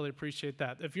 So I really appreciate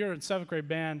that. If you're in 7th grade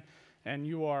band and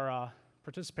you are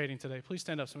participating today, please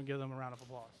stand up so we can give them a round of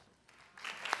applause.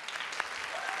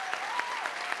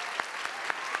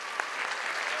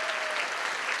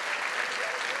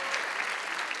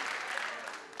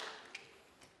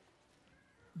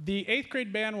 The 8th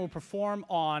grade band will perform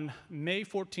on May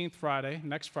 14th, Friday,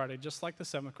 next Friday, just like the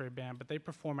 7th grade band, but they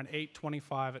perform at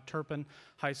 8:25 at Turpin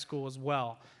High School as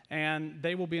well. And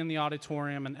they will be in the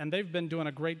auditorium, and they've been doing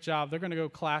a great job. They're going to go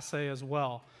Class A as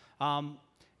well.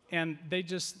 And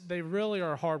they really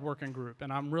are a hard-working group,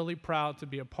 and I'm really proud to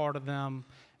be a part of them,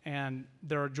 and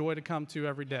they're a joy to come to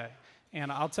every day.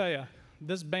 And I'll tell you,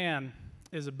 this band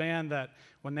is a band that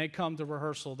when they come to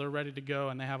rehearsal, they're ready to go,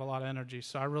 and they have a lot of energy.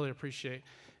 So I really appreciate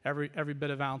every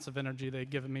bit of ounce of energy they've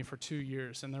given me for 2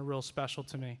 years, and they're real special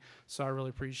to me. So I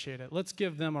really appreciate it. Let's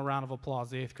give them a round of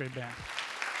applause, the 8th grade band.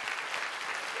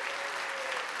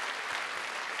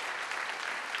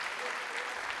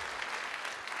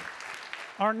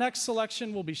 Our next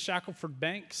selection will be Shackelford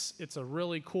Banks. It's a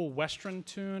really cool Western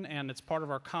tune, and it's part of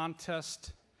our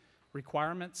contest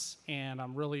requirements, and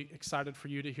I'm really excited for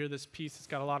you to hear this piece. It's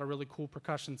got a lot of really cool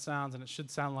percussion sounds, and it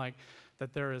should sound like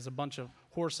that there is a bunch of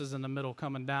horses in the middle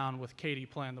coming down with Katie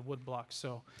playing the woodblock,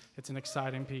 so it's an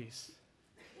exciting piece.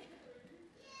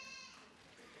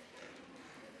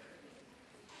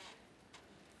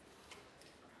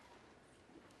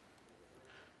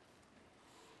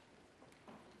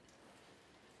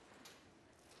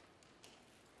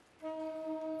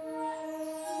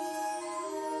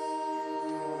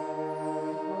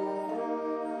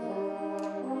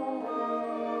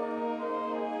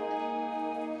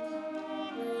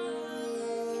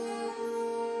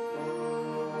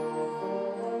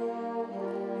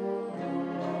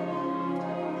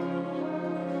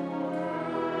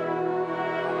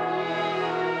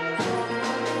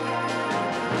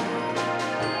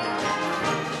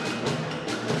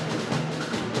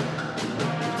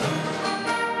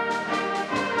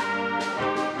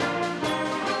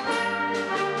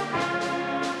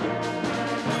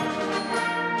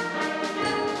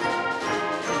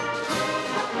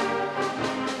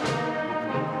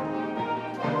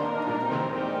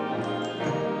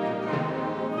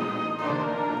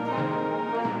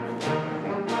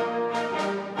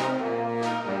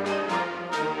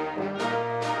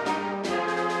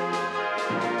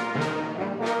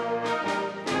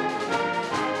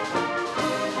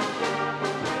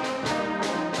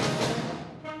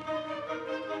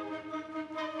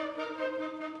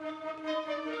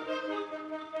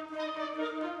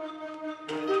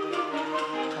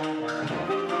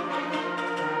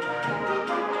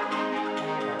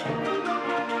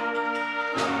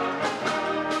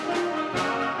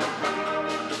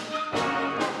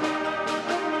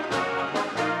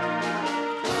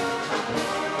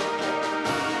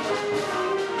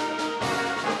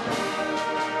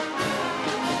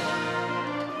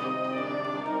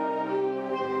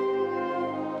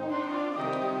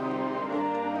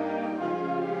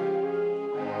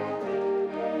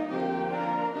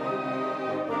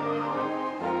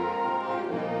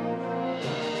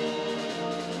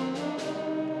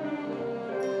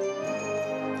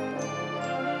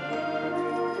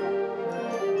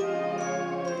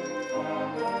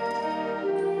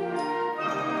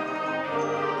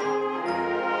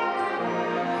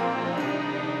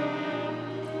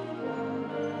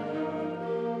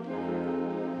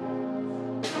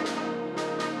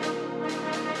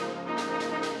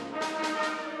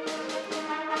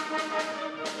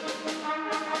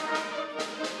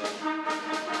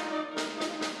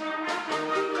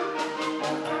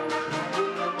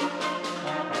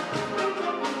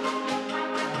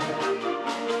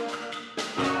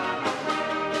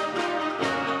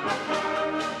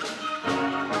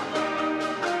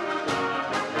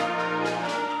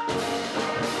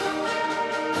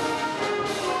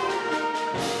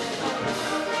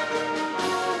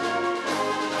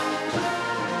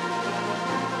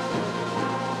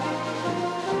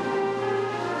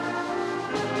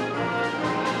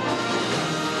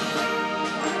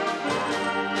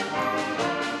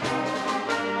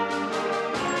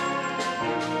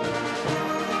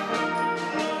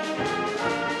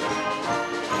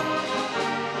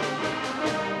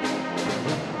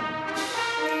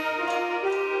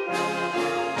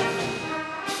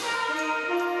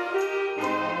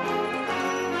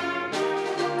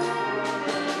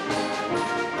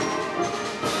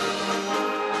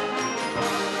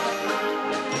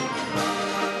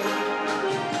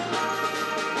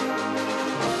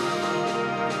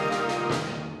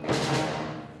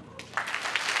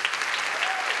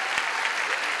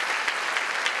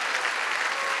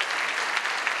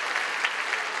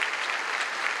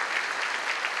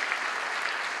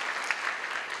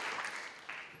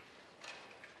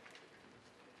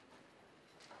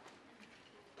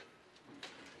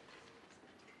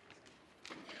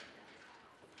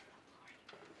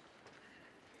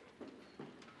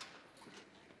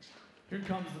 Here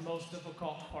comes the most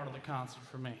difficult part of the concert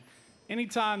for me.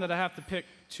 Anytime that I have to pick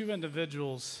two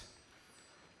individuals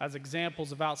as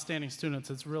examples of outstanding students,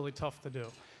 it's really tough to do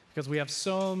because we have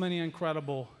so many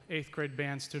incredible 8th grade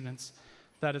band students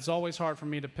that it's always hard for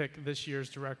me to pick this year's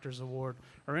Director's Award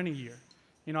or any year.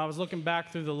 You know, I was looking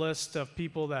back through the list of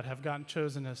people that have gotten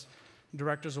chosen as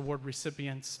Director's Award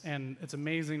recipients, and it's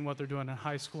amazing what they're doing in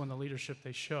high school and the leadership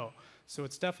they show. So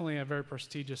it's definitely a very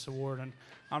prestigious award, and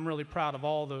I'm really proud of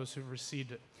all those who've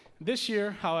received it. This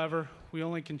year, however, we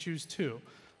only can choose two.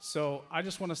 So I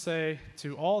just want to say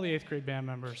to all the 8th grade band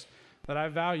members that I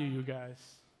value you guys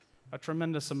a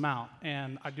tremendous amount,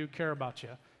 and I do care about you,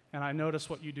 and I notice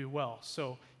what you do well.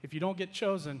 So if you don't get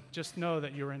chosen, just know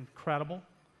that you're incredible,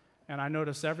 and I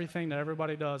notice everything that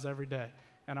everybody does every day,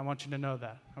 and I want you to know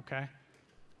that, okay?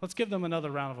 Let's give them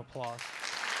another round of applause.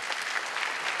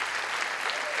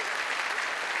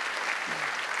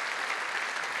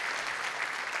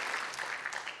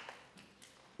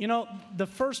 You know, the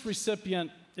first recipient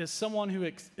is someone who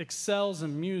excels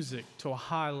in music to a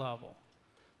high level,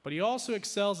 but he also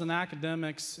excels in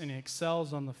academics and he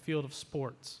excels on the field of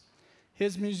sports.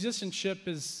 His musicianship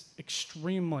is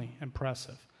extremely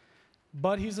impressive,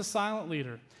 but he's a silent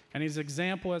leader and he's an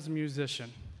example as a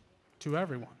musician to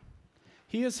everyone.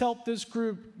 He has helped this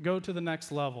group go to the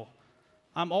next level.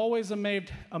 I'm always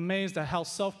amazed at how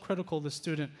self-critical the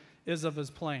student is of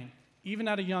his playing. Even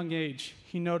at a young age,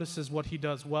 he notices what he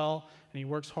does well, and he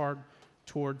works hard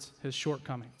towards his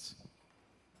shortcomings.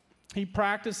 He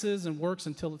practices and works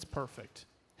until it's perfect.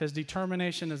 His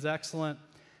determination is excellent,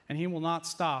 and he will not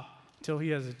stop until he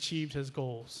has achieved his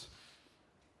goals.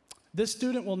 This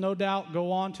student will no doubt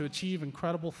go on to achieve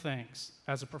incredible things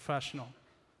as a professional.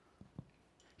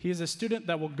 He is a student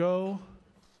that will go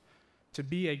to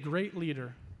be a great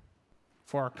leader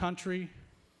for our country,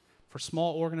 for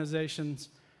small organizations,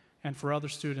 and for other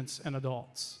students and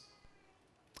adults.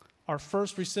 Our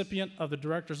first recipient of the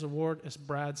Director's Award is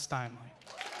Brad Steinley.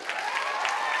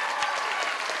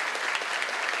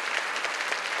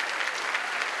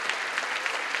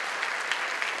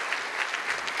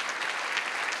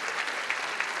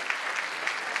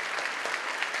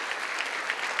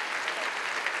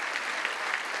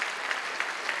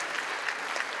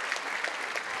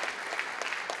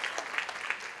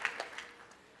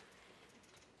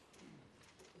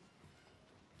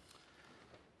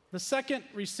 The second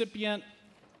recipient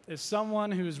is someone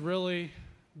who's really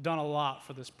done a lot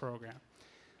for this program.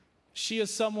 She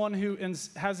is someone who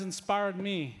has inspired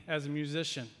me as a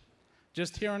musician.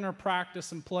 Just hearing her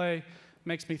practice and play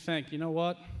makes me think, you know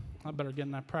what? I better get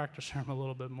in that practice room a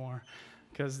little bit more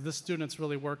because this student's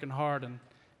really working hard and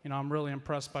I'm really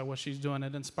impressed by what she's doing.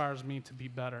 It inspires me to be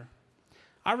better.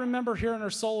 I remember hearing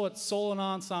her solo at Solo and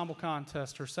Ensemble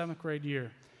Contest her 7th grade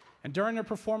year. And during her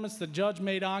performance, the judge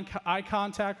made eye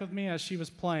contact with me as she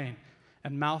was playing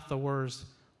and mouthed the words,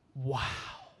 "Wow."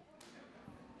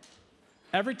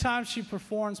 Every time she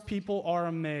performs, people are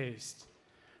amazed.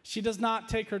 She does not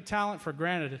take her talent for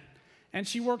granted, and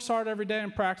she works hard every day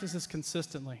and practices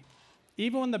consistently.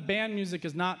 Even when the band music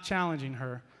is not challenging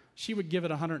her, she would give it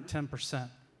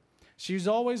 110%. She's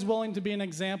always willing to be an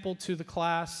example to the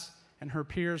class, and her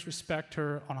peers respect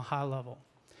her on a high level.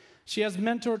 She has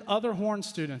mentored other horn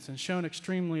students and shown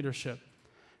extreme leadership.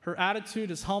 Her attitude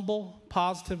is humble,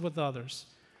 positive with others.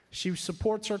 She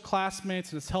supports her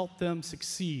classmates and has helped them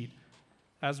succeed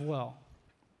as well.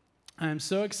 I am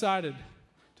so excited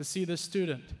to see this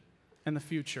student in the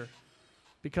future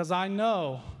because I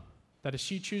know that if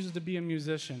she chooses to be a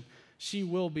musician, she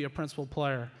will be a principal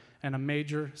player in a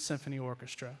major symphony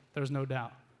orchestra. There's no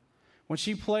doubt. When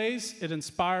she plays, it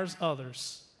inspires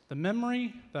others. The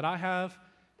memory that I have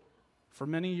for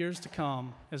many years to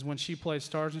come is when she plays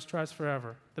Stars and Stripes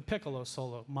Forever, the piccolo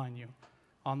solo, mind you,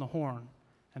 on the horn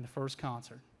in the first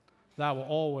concert. That will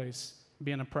always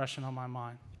be an impression on my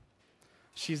mind.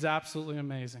 She's absolutely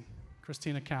amazing.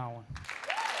 Christina Cowan.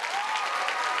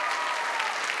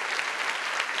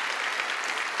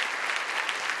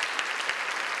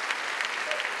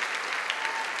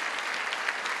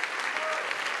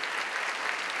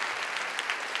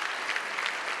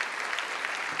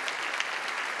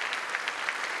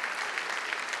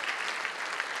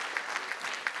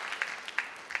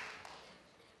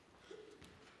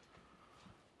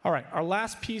 All right, our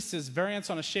last piece is Variants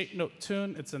on a Shape Note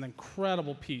Tune. It's an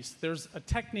incredible piece. There's a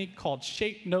technique called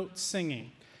shape note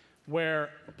singing, where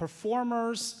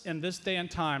performers in this day and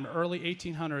time, early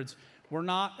 1800s, were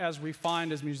not as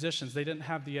refined as musicians. They didn't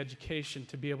have the education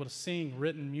to be able to sing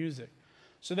written music.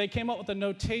 So they came up with a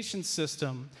notation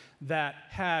system that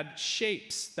had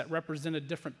shapes that represented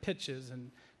different pitches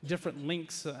and different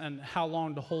lengths and how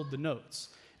long to hold the notes.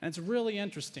 And it's really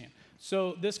interesting.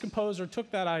 So this composer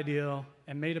took that idea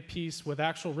and made a piece with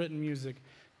actual written music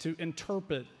to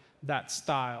interpret that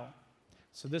style.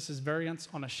 So this is Variants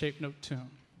on a Shape Note Tune.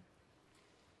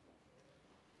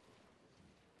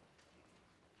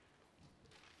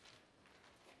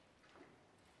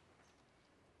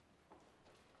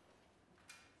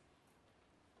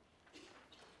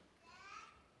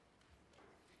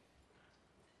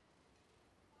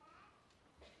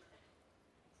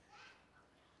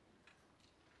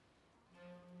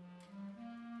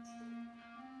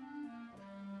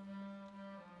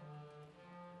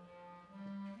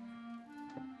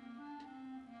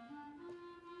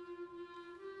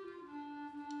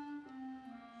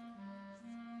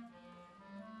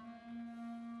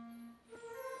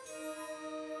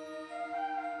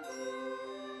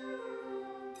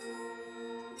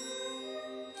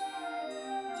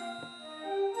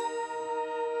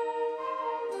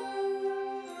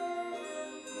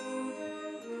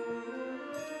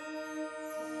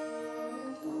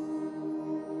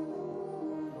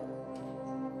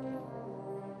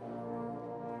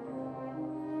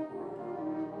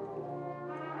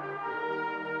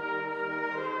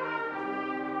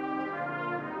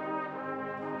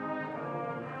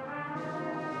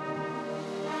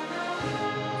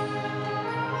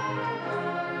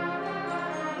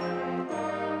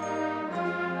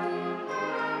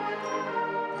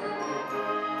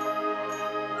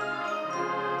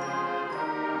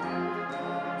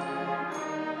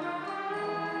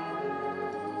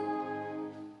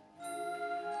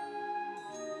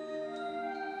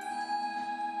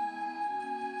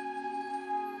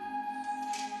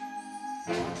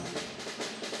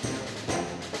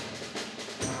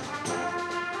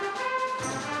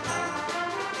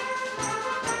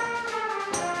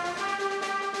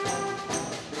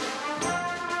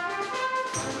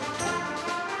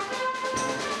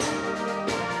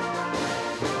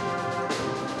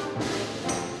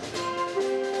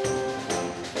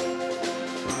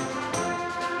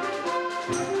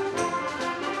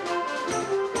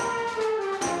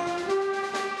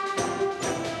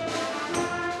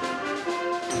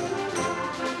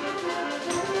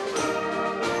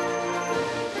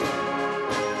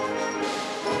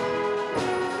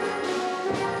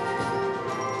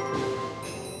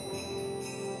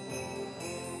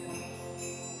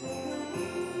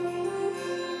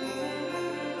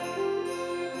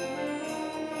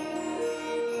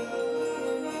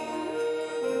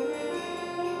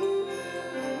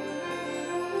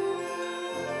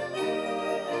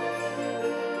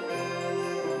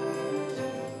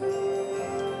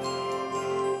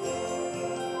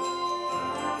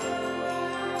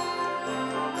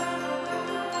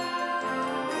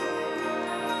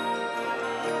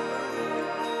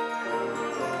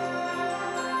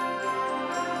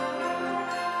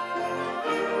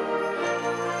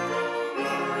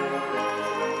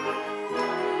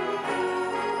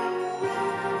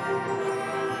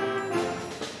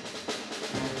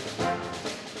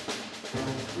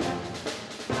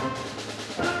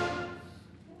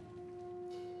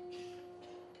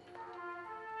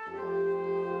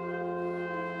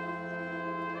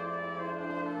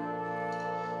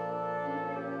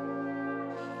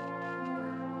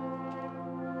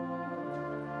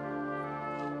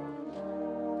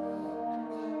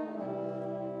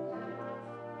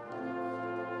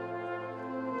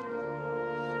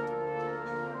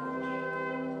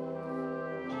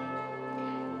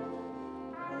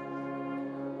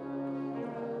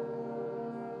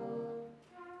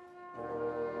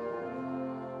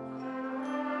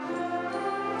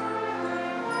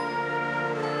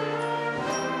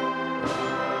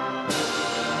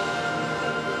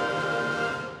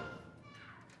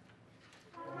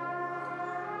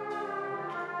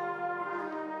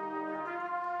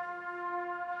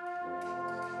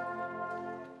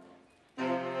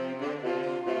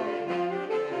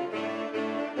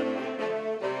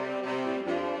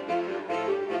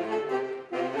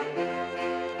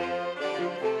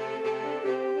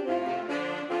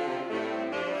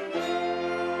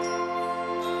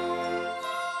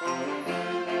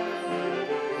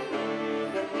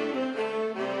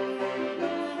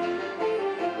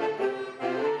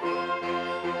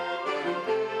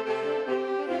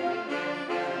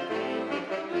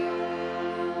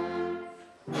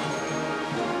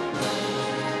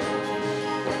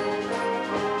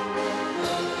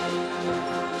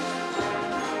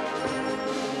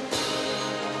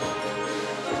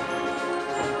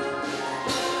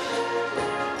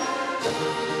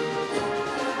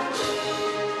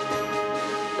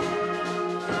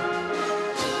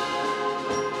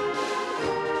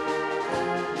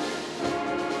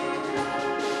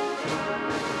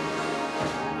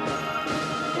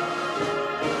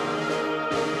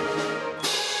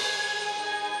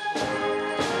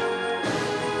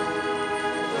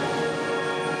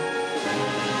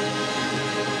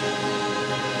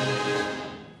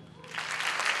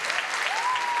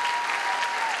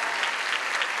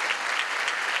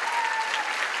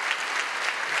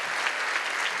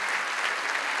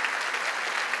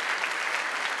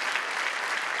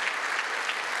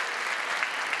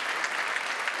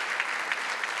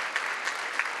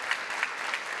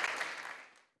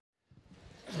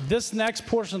 This next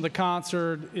portion of the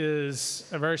concert is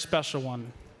a very special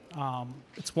one.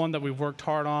 It's one that we've worked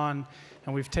hard on,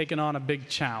 and we've taken on a big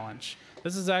challenge.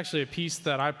 This is actually a piece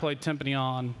that I played timpani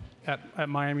on at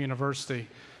Miami University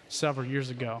several years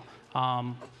ago.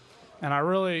 And I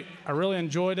really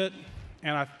enjoyed it,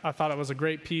 and I thought it was a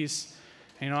great piece.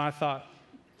 And, you know, I thought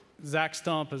Zach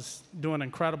Stump is doing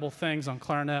incredible things on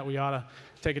clarinet. We ought to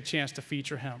take a chance to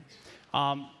feature him.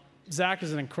 Zach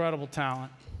is an incredible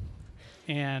talent,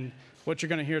 and what you're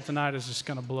going to hear tonight is just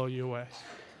going to blow you away.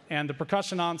 And the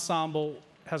percussion ensemble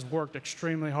has worked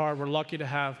extremely hard. We're lucky to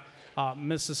have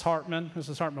Mrs. Hartman.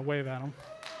 Mrs. Hartman, wave at him.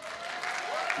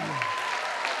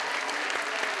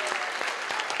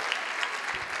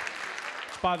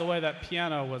 By the way, that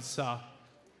piano was,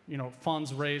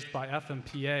 funds raised by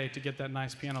FMPA to get that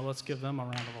nice piano. Let's give them a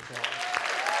round of applause.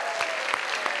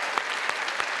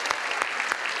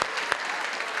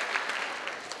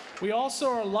 We also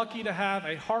are lucky to have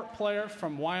a harp player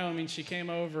from Wyoming. She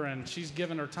came over and she's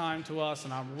given her time to us,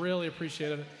 and I'm really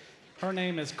appreciative. Her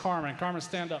name is Carmen. Carmen,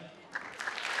 stand up.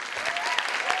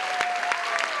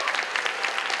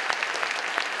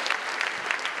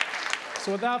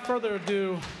 So without further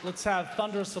ado, let's have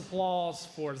thunderous applause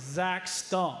for Zach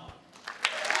Stump.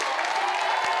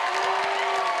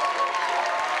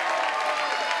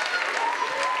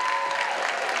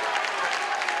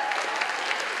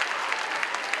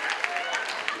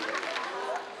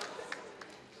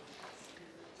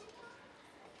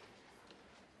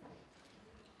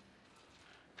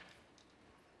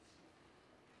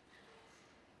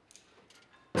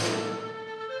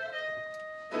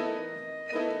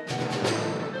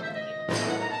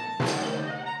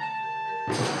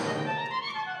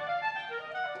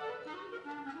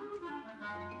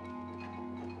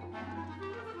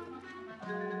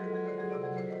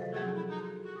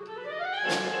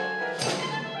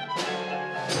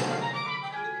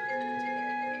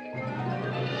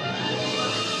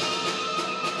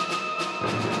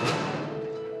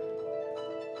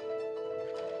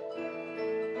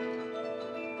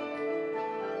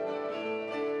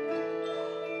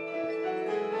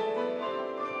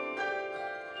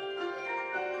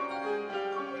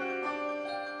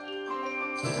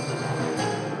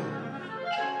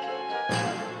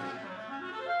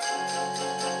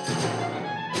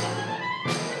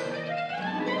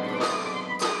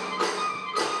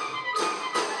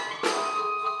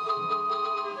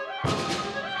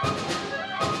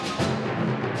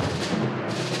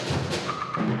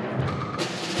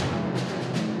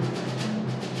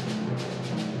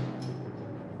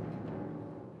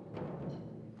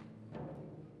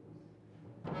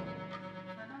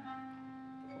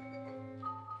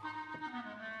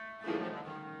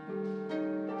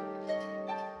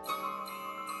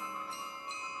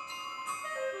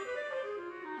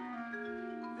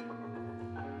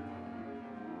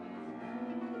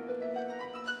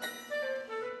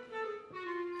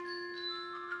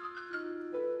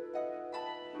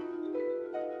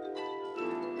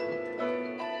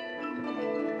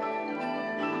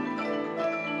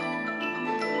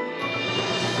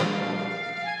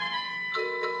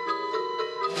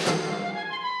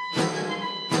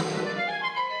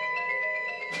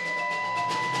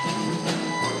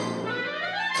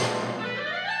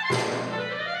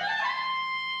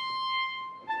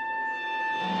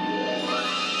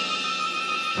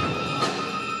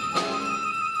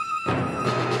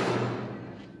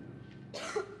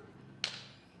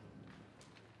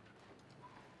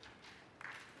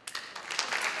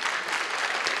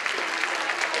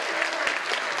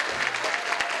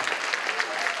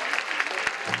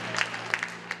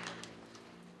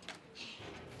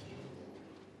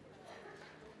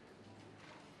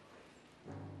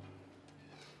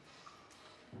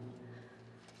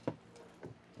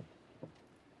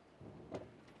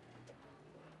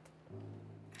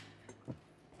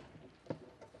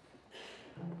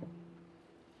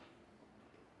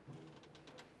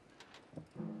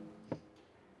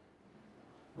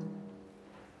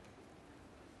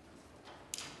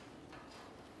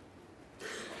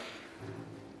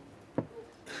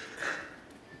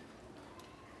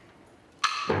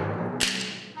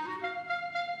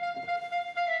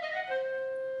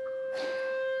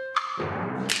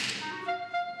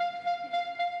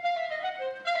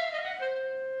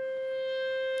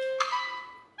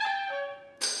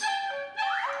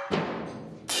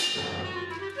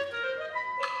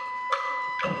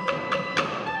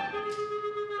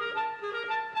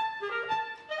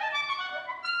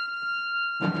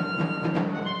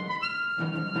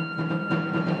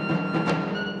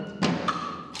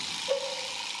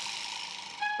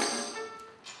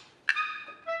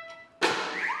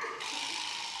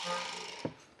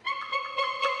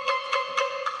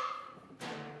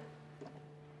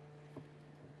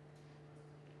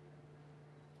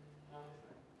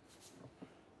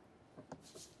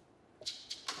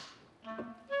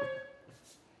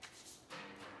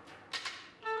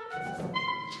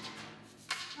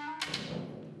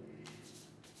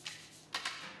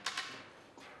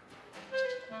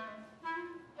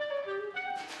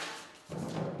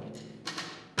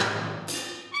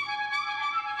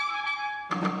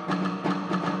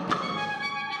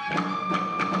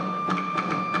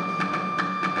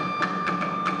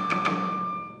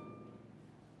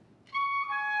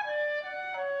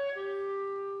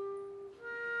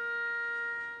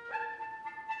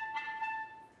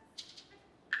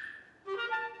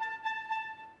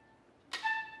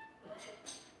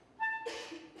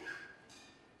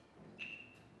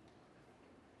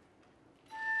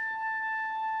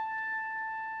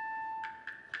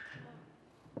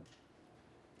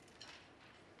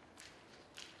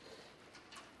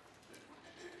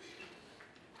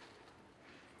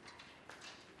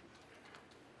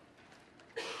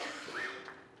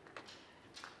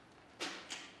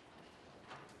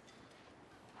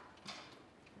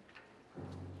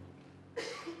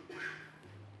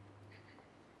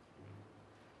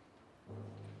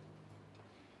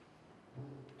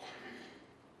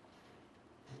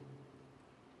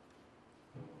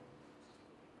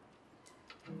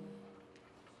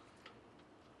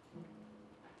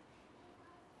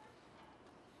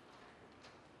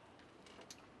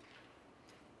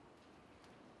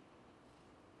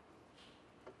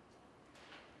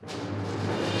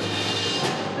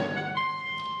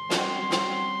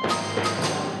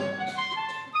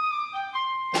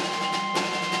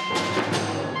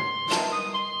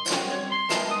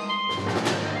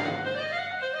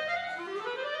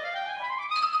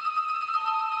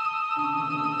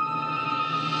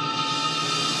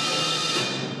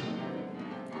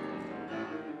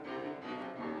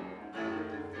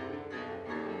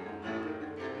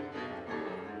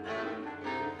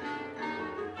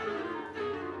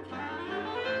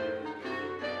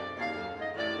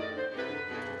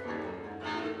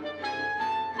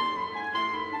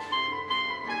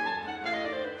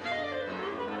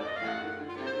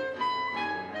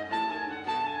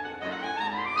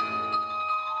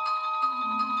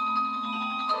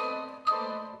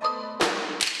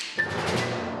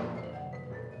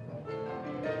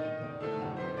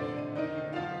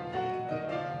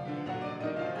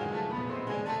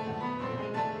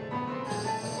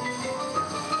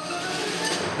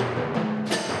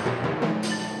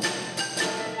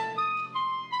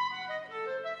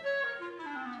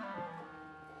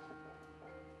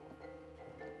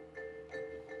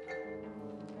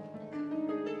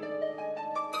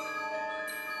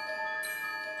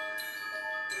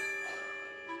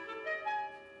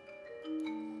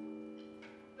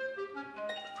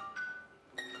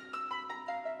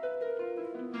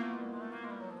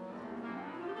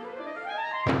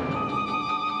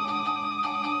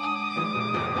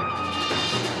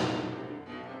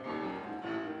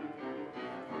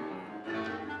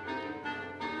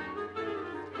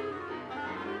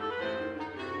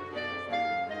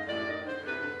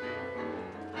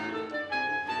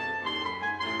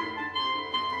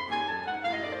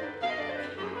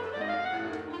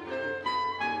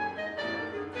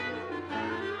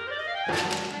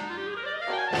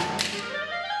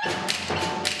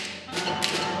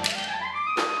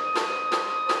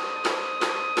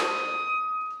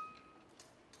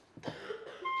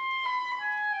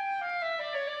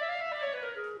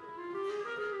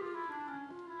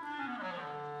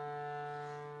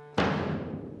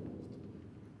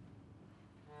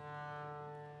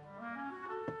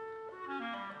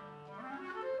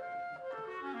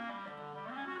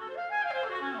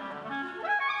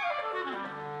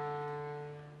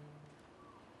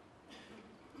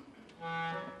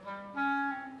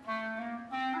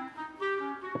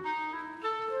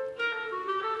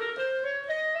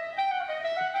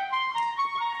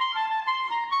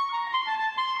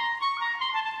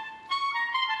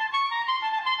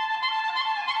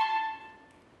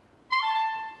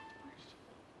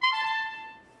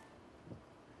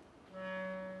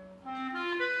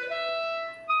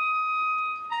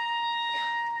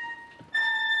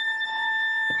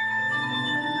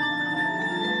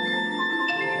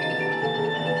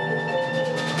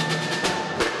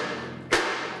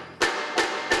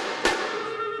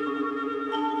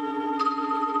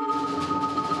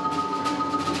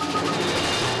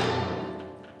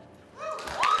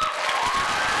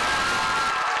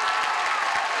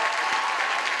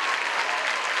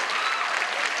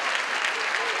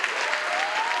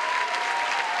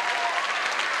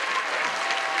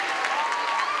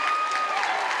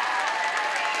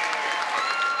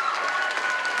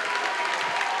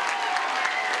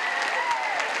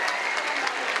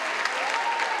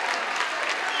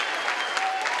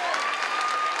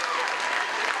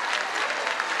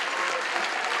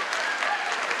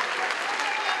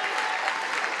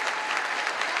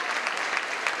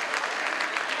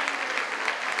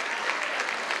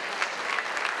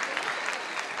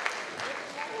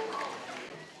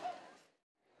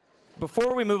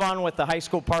 Before we move on with the high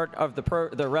school part of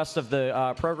the rest of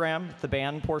the program, the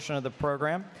band portion of the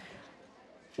program,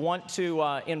 want to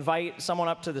invite someone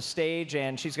up to the stage,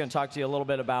 and she's going to talk to you a little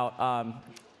bit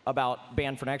about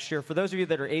band for next year. For those of you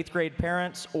that are 8th grade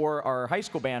parents or are high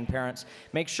school band parents,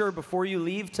 make sure before you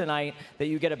leave tonight that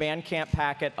you get a band camp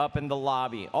packet up in the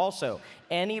lobby. Also,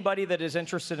 anybody that is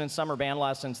interested in summer band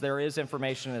lessons, there is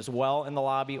information as well in the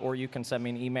lobby, or you can send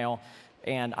me an email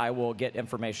and I will get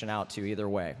information out to you either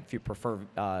way, if you prefer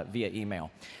via email.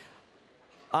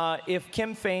 If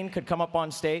Kim Fain could come up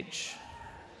on stage.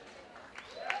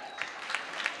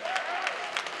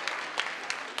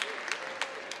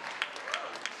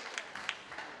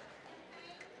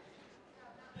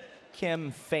 Kim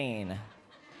Fain.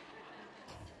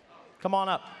 Come on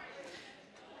up.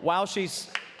 While she's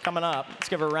coming up, let's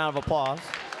give her a round of applause.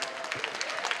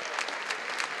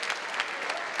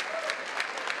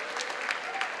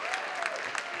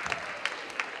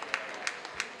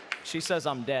 She says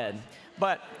I'm dead.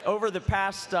 But over the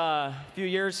past few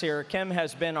years here, Kim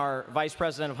has been our vice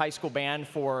president of high school band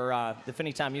for the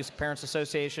Finneytown Music Parents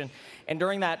Association. And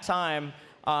during that time,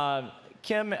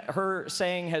 Kim, her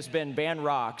saying has been "band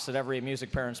rocks" at every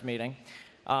music parents meeting.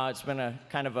 It's been a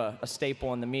kind of a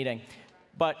staple in the meeting.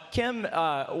 But Kim,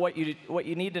 what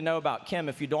you need to know about Kim,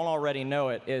 if you don't already know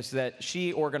it, is that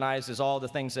she organizes all the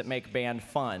things that make band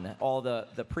fun, all the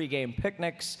pregame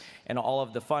picnics and all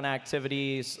of the fun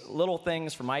activities, little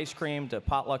things from ice cream to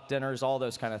potluck dinners, all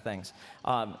those kind of things.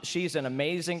 She's an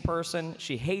amazing person.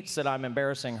 She hates that I'm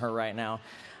embarrassing her right now.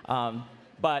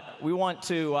 But we want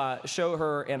to show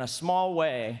her in a small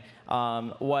way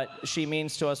what she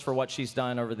means to us for what she's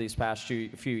done over these past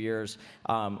few years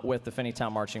with the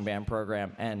Finneytown Marching Band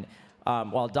program. And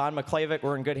while Don McClavick,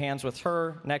 we're in good hands with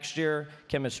her next year.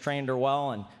 Kim has trained her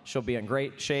well, and she'll be in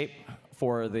great shape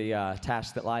for the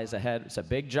task that lies ahead. It's a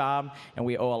big job, and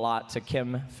we owe a lot to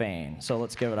Kim Fain. So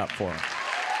let's give it up for her.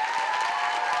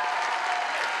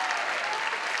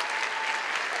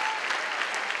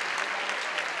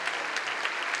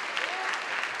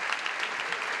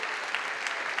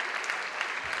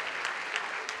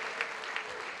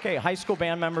 Okay, high school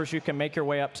band members, you can make your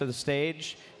way up to the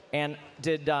stage. And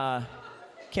did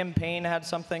Kim Payne had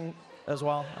something as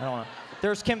well? I don't know.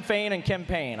 There's Kim Fain and Kim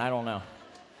Payne. I don't know.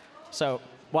 So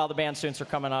while the band students are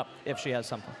coming up, if she has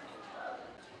something.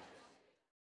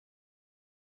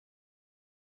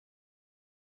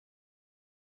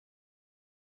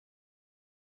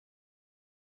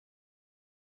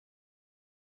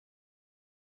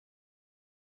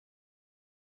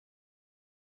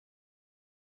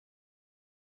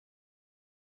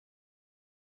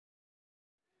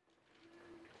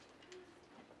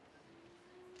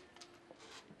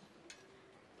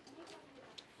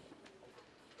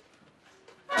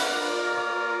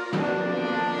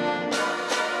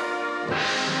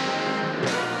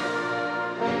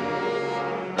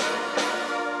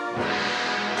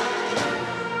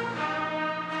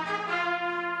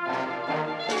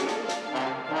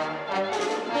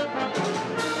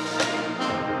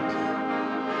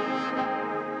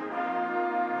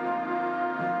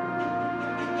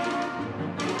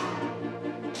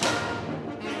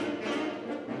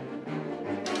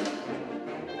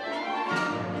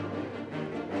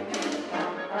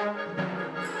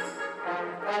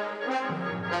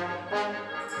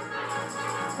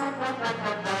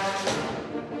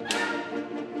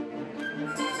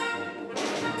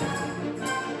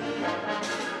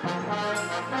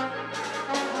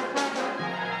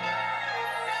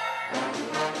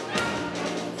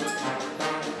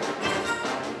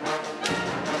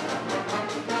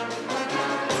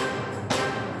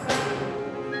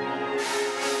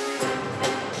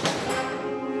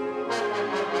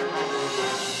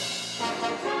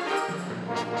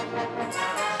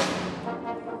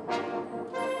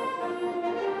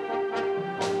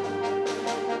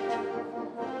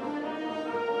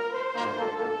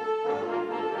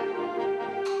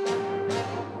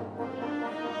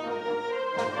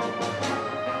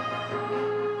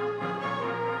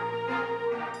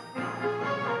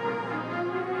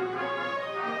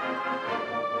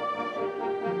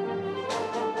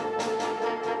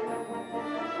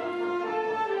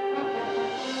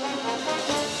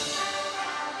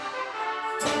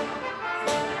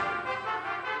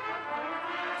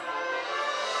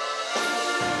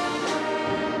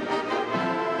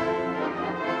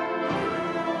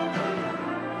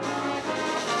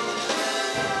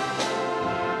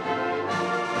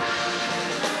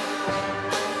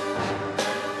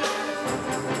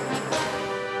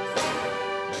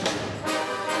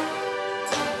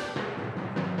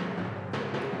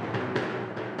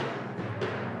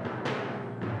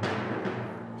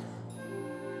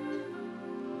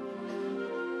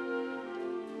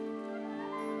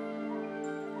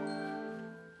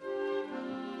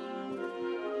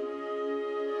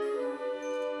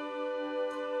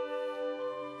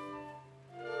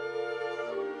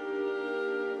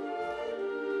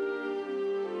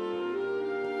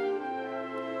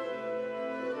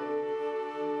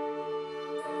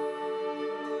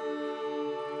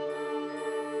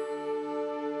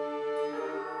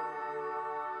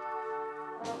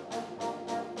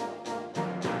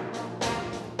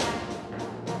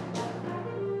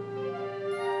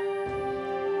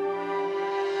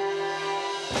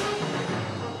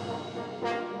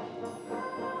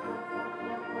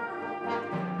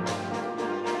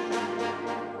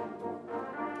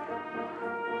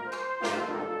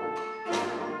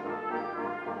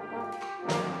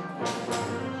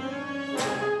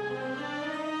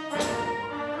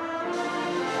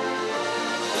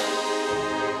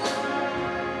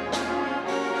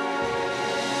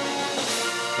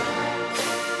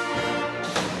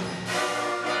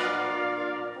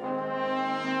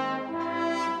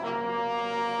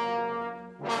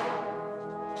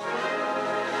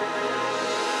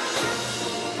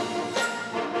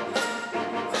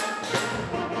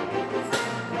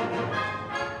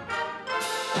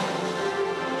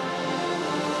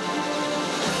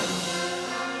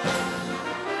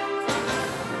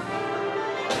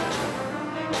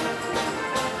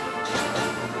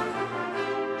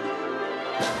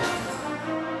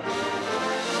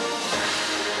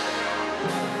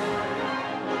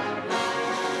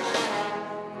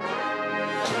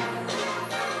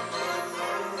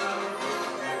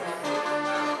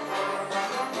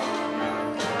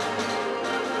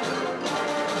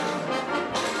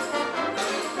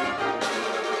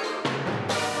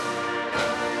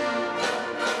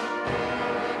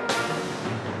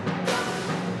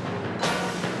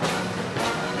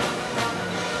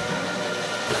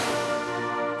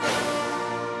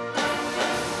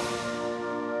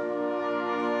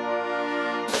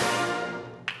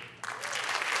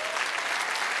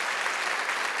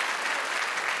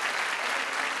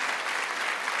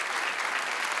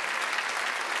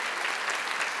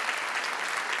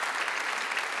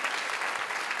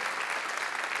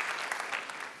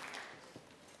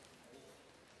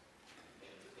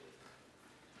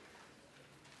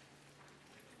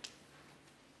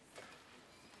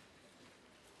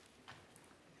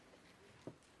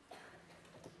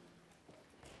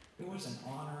 It was an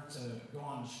honor to go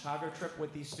on a Chicago trip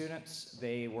with these students.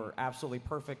 They were absolutely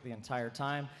perfect the entire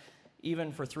time,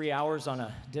 even for 3 hours on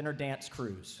a dinner dance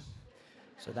cruise.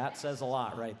 So that says a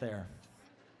lot right there.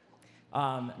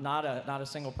 Not a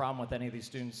single problem with any of these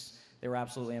students. They were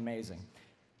absolutely amazing.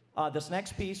 This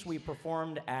next piece we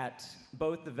performed at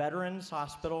both the Veterans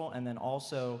Hospital and then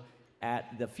also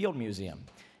at the Field Museum.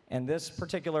 And this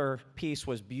particular piece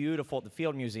was beautiful at the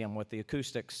Field Museum with the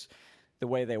acoustics the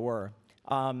way they were.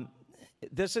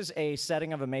 This is a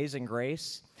setting of Amazing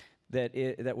Grace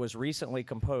that was recently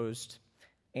composed,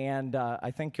 and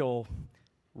I think you'll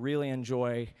really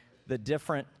enjoy the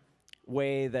different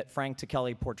way that Frank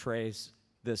Ticheli portrays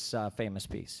this famous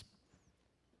piece.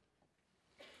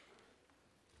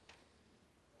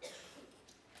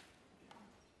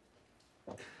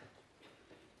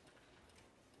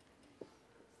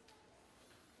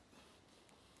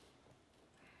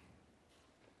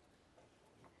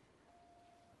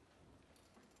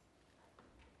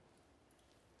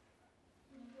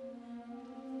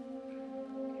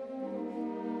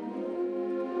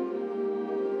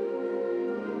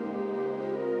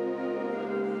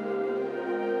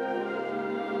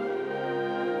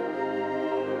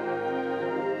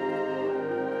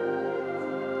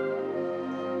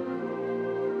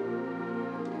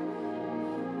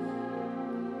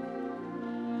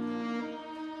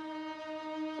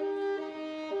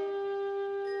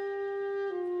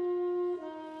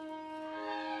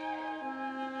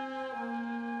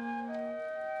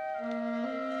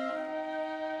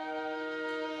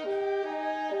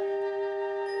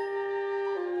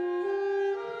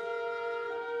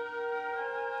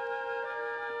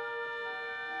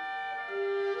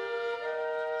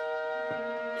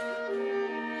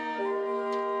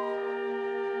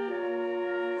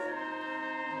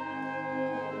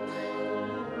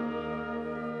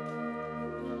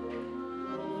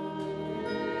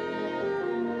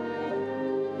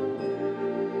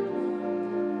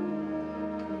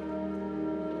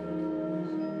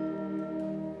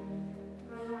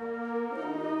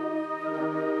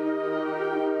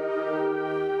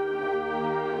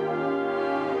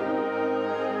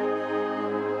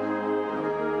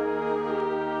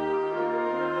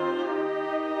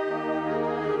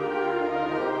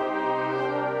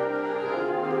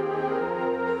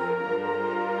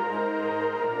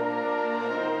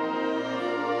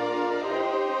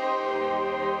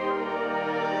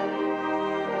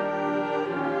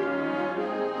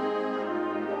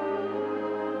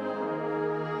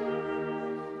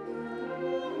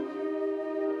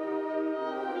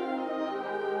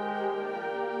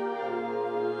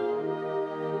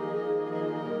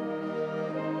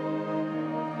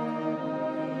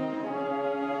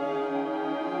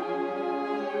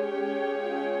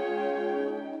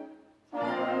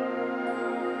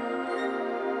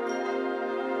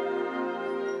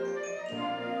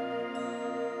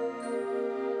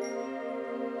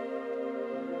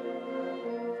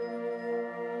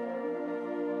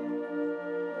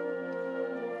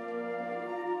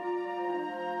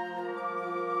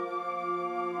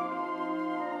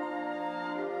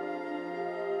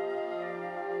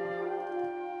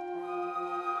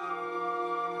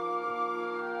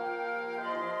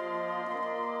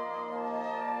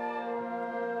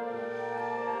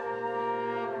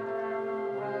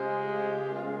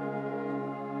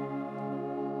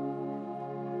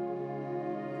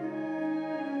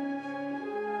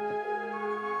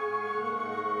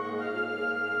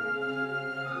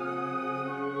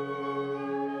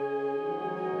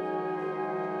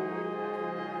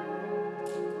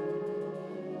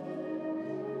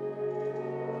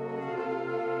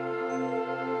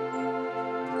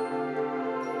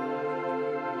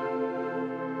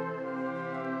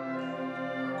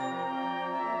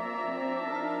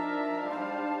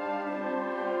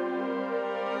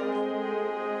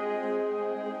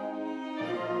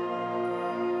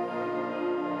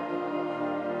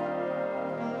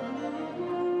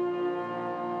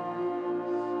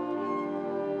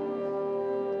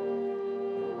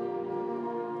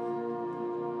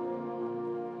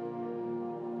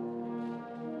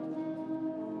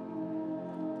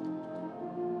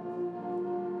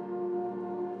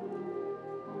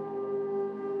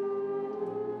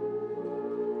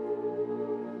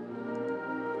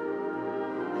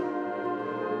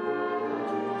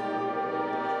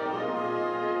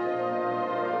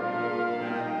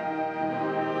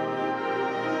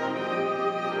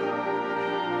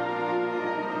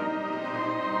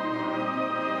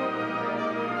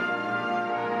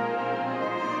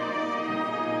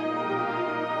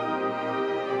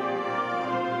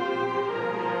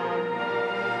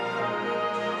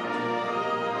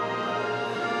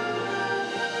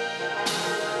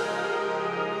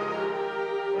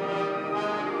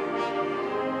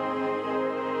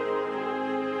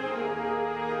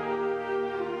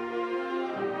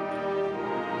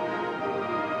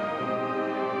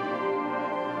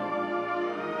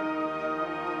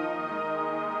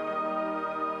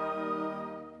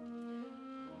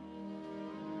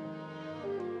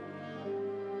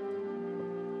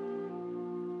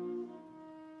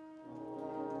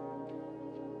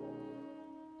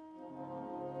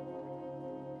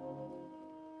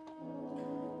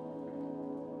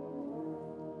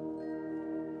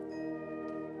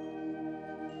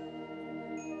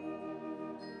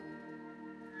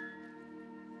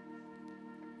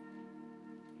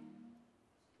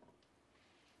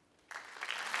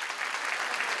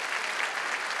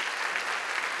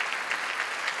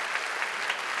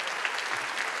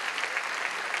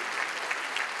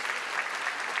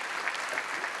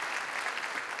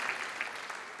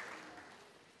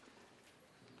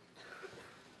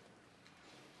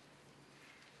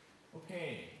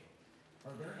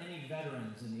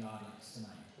 veterans in the audience tonight?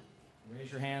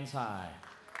 Raise your hands high.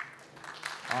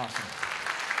 Awesome.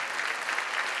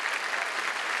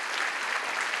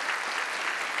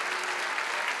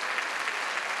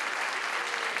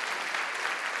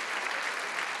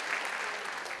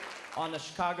 On the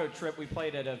Chicago trip, we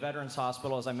played at a veterans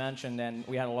hospital, as I mentioned, and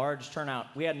we had a large turnout.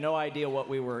 We had no idea what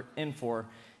we were in for.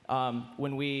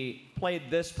 When we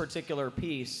played this particular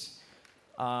piece,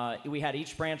 we had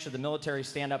each branch of the military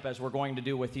stand up, as we're going to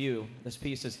do with you. This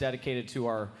piece is dedicated to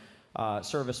our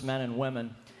servicemen and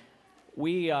women.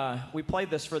 We played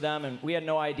this for them, and we had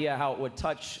no idea how it would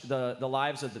touch the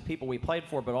lives of the people we played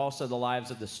for, but also the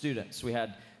lives of the students. We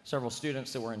had several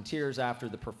students that were in tears after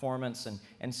the performance,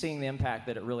 and seeing the impact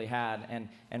that it really had,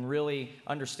 and really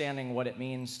understanding what it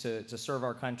means to serve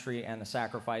our country and the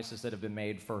sacrifices that have been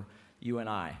made for you and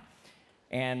I.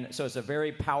 And so it's a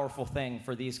very powerful thing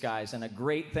for these guys, and a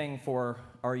great thing for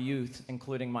our youth,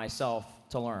 including myself,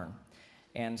 to learn.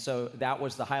 And so that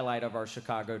was the highlight of our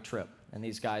Chicago trip, and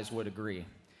these guys would agree.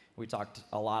 We talked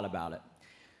a lot about it.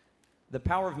 The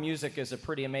power of music is a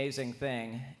pretty amazing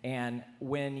thing, and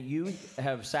when you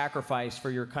have sacrificed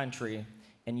for your country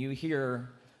and you hear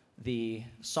the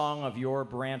song of your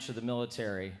branch of the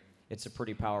military, it's a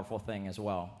pretty powerful thing as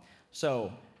well.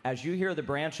 So as you hear the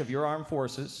branch of your armed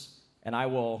forces, and I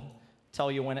will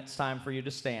tell you when it's time for you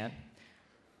to stand,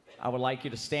 I would like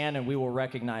you to stand and we will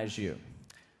recognize you.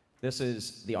 This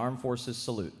is the Armed Forces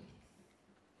Salute.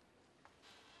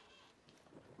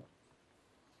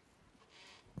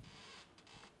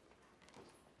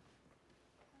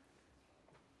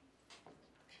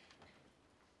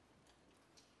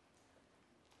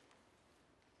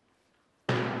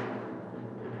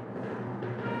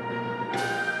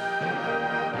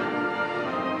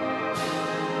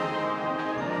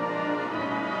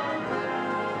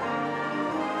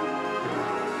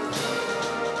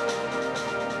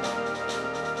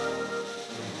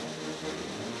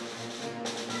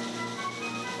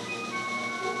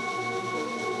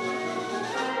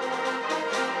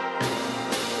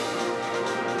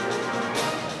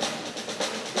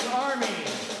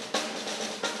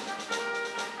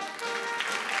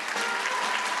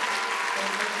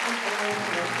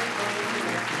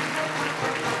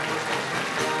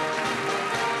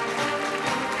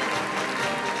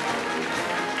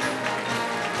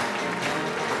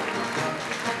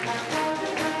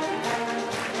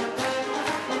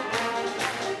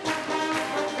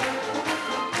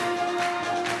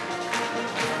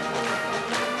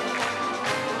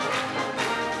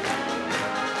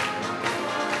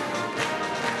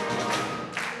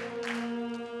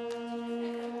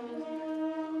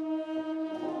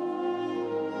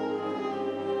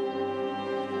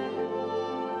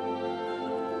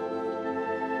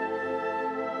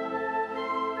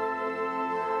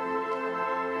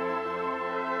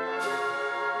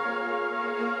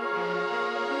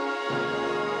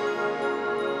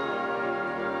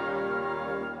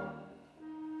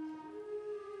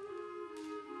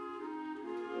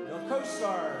 Coast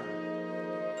Guard.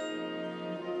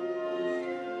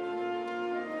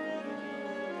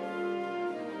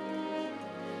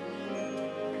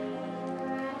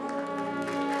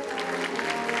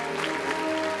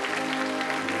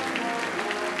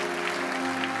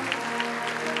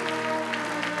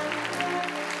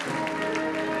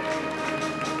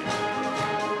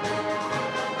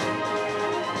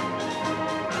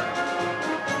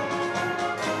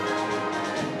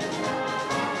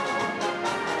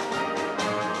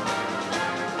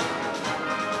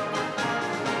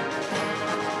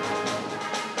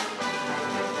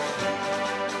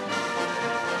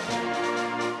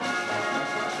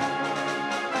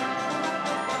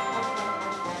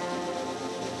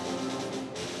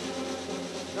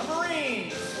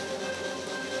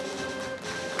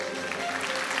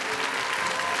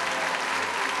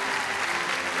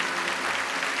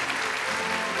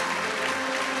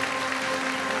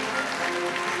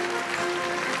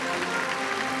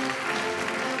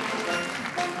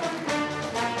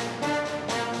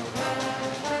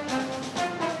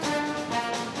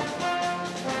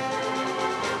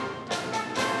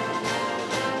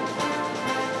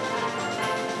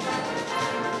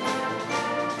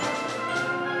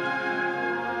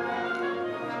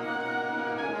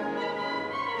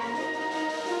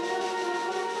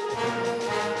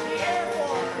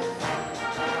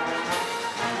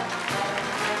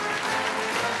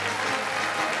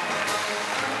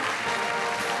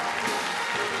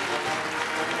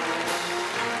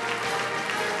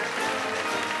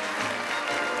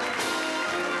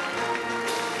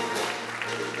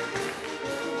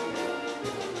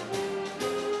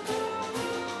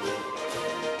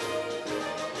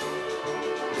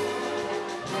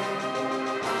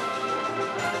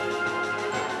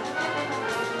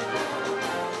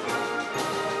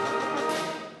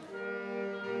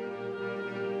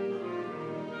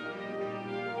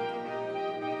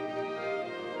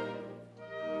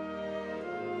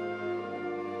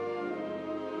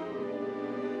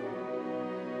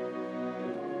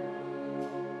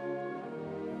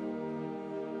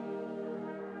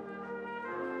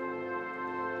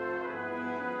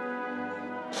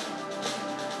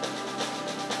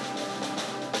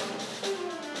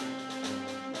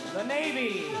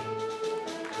 Navy.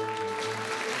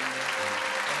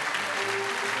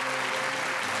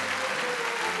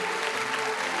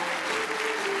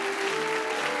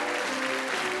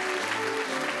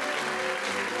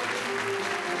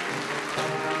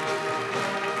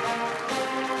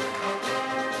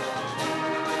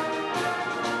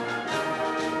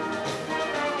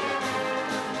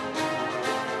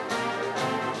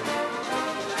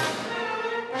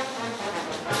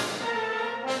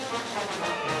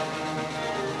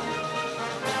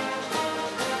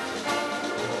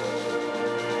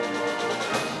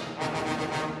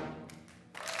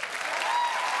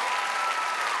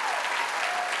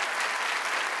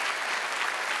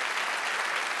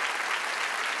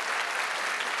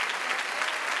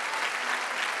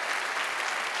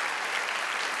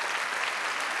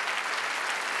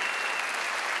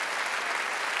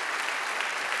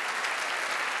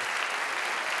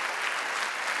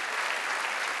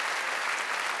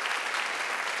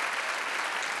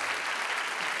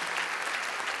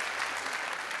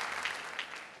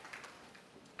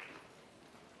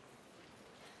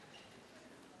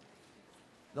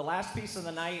 The last piece of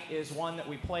the night is one that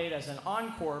we played as an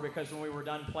encore because when we were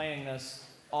done playing this,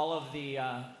 all of the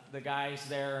guys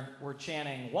there were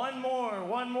chanting, one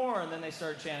more, and then they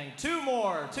started chanting, two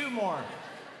more.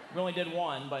 We only did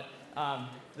one, but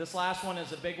this last one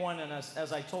is a big one, and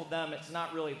as I told them, it's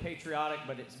not really patriotic,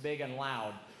 but it's big and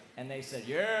loud. And they said,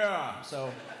 yeah,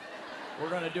 so we're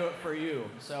going to do it for you.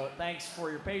 So thanks for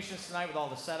your patience tonight with all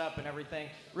the setup and everything.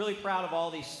 Really proud of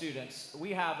all these students.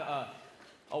 We have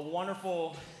a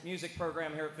wonderful music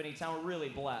program here at Finneytown. We're really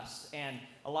blessed, and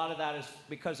a lot of that is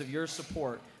because of your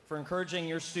support for encouraging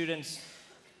your students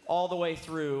all the way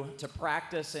through to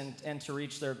practice and to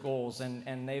reach their goals,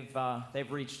 and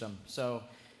they've reached them. So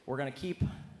we're going to keep,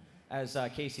 as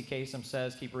Casey Kasem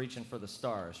says, keep reaching for the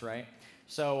stars, right?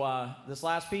 So this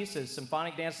last piece is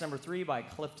Symphonic Dance Number 3 by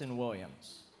Clifton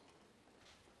Williams.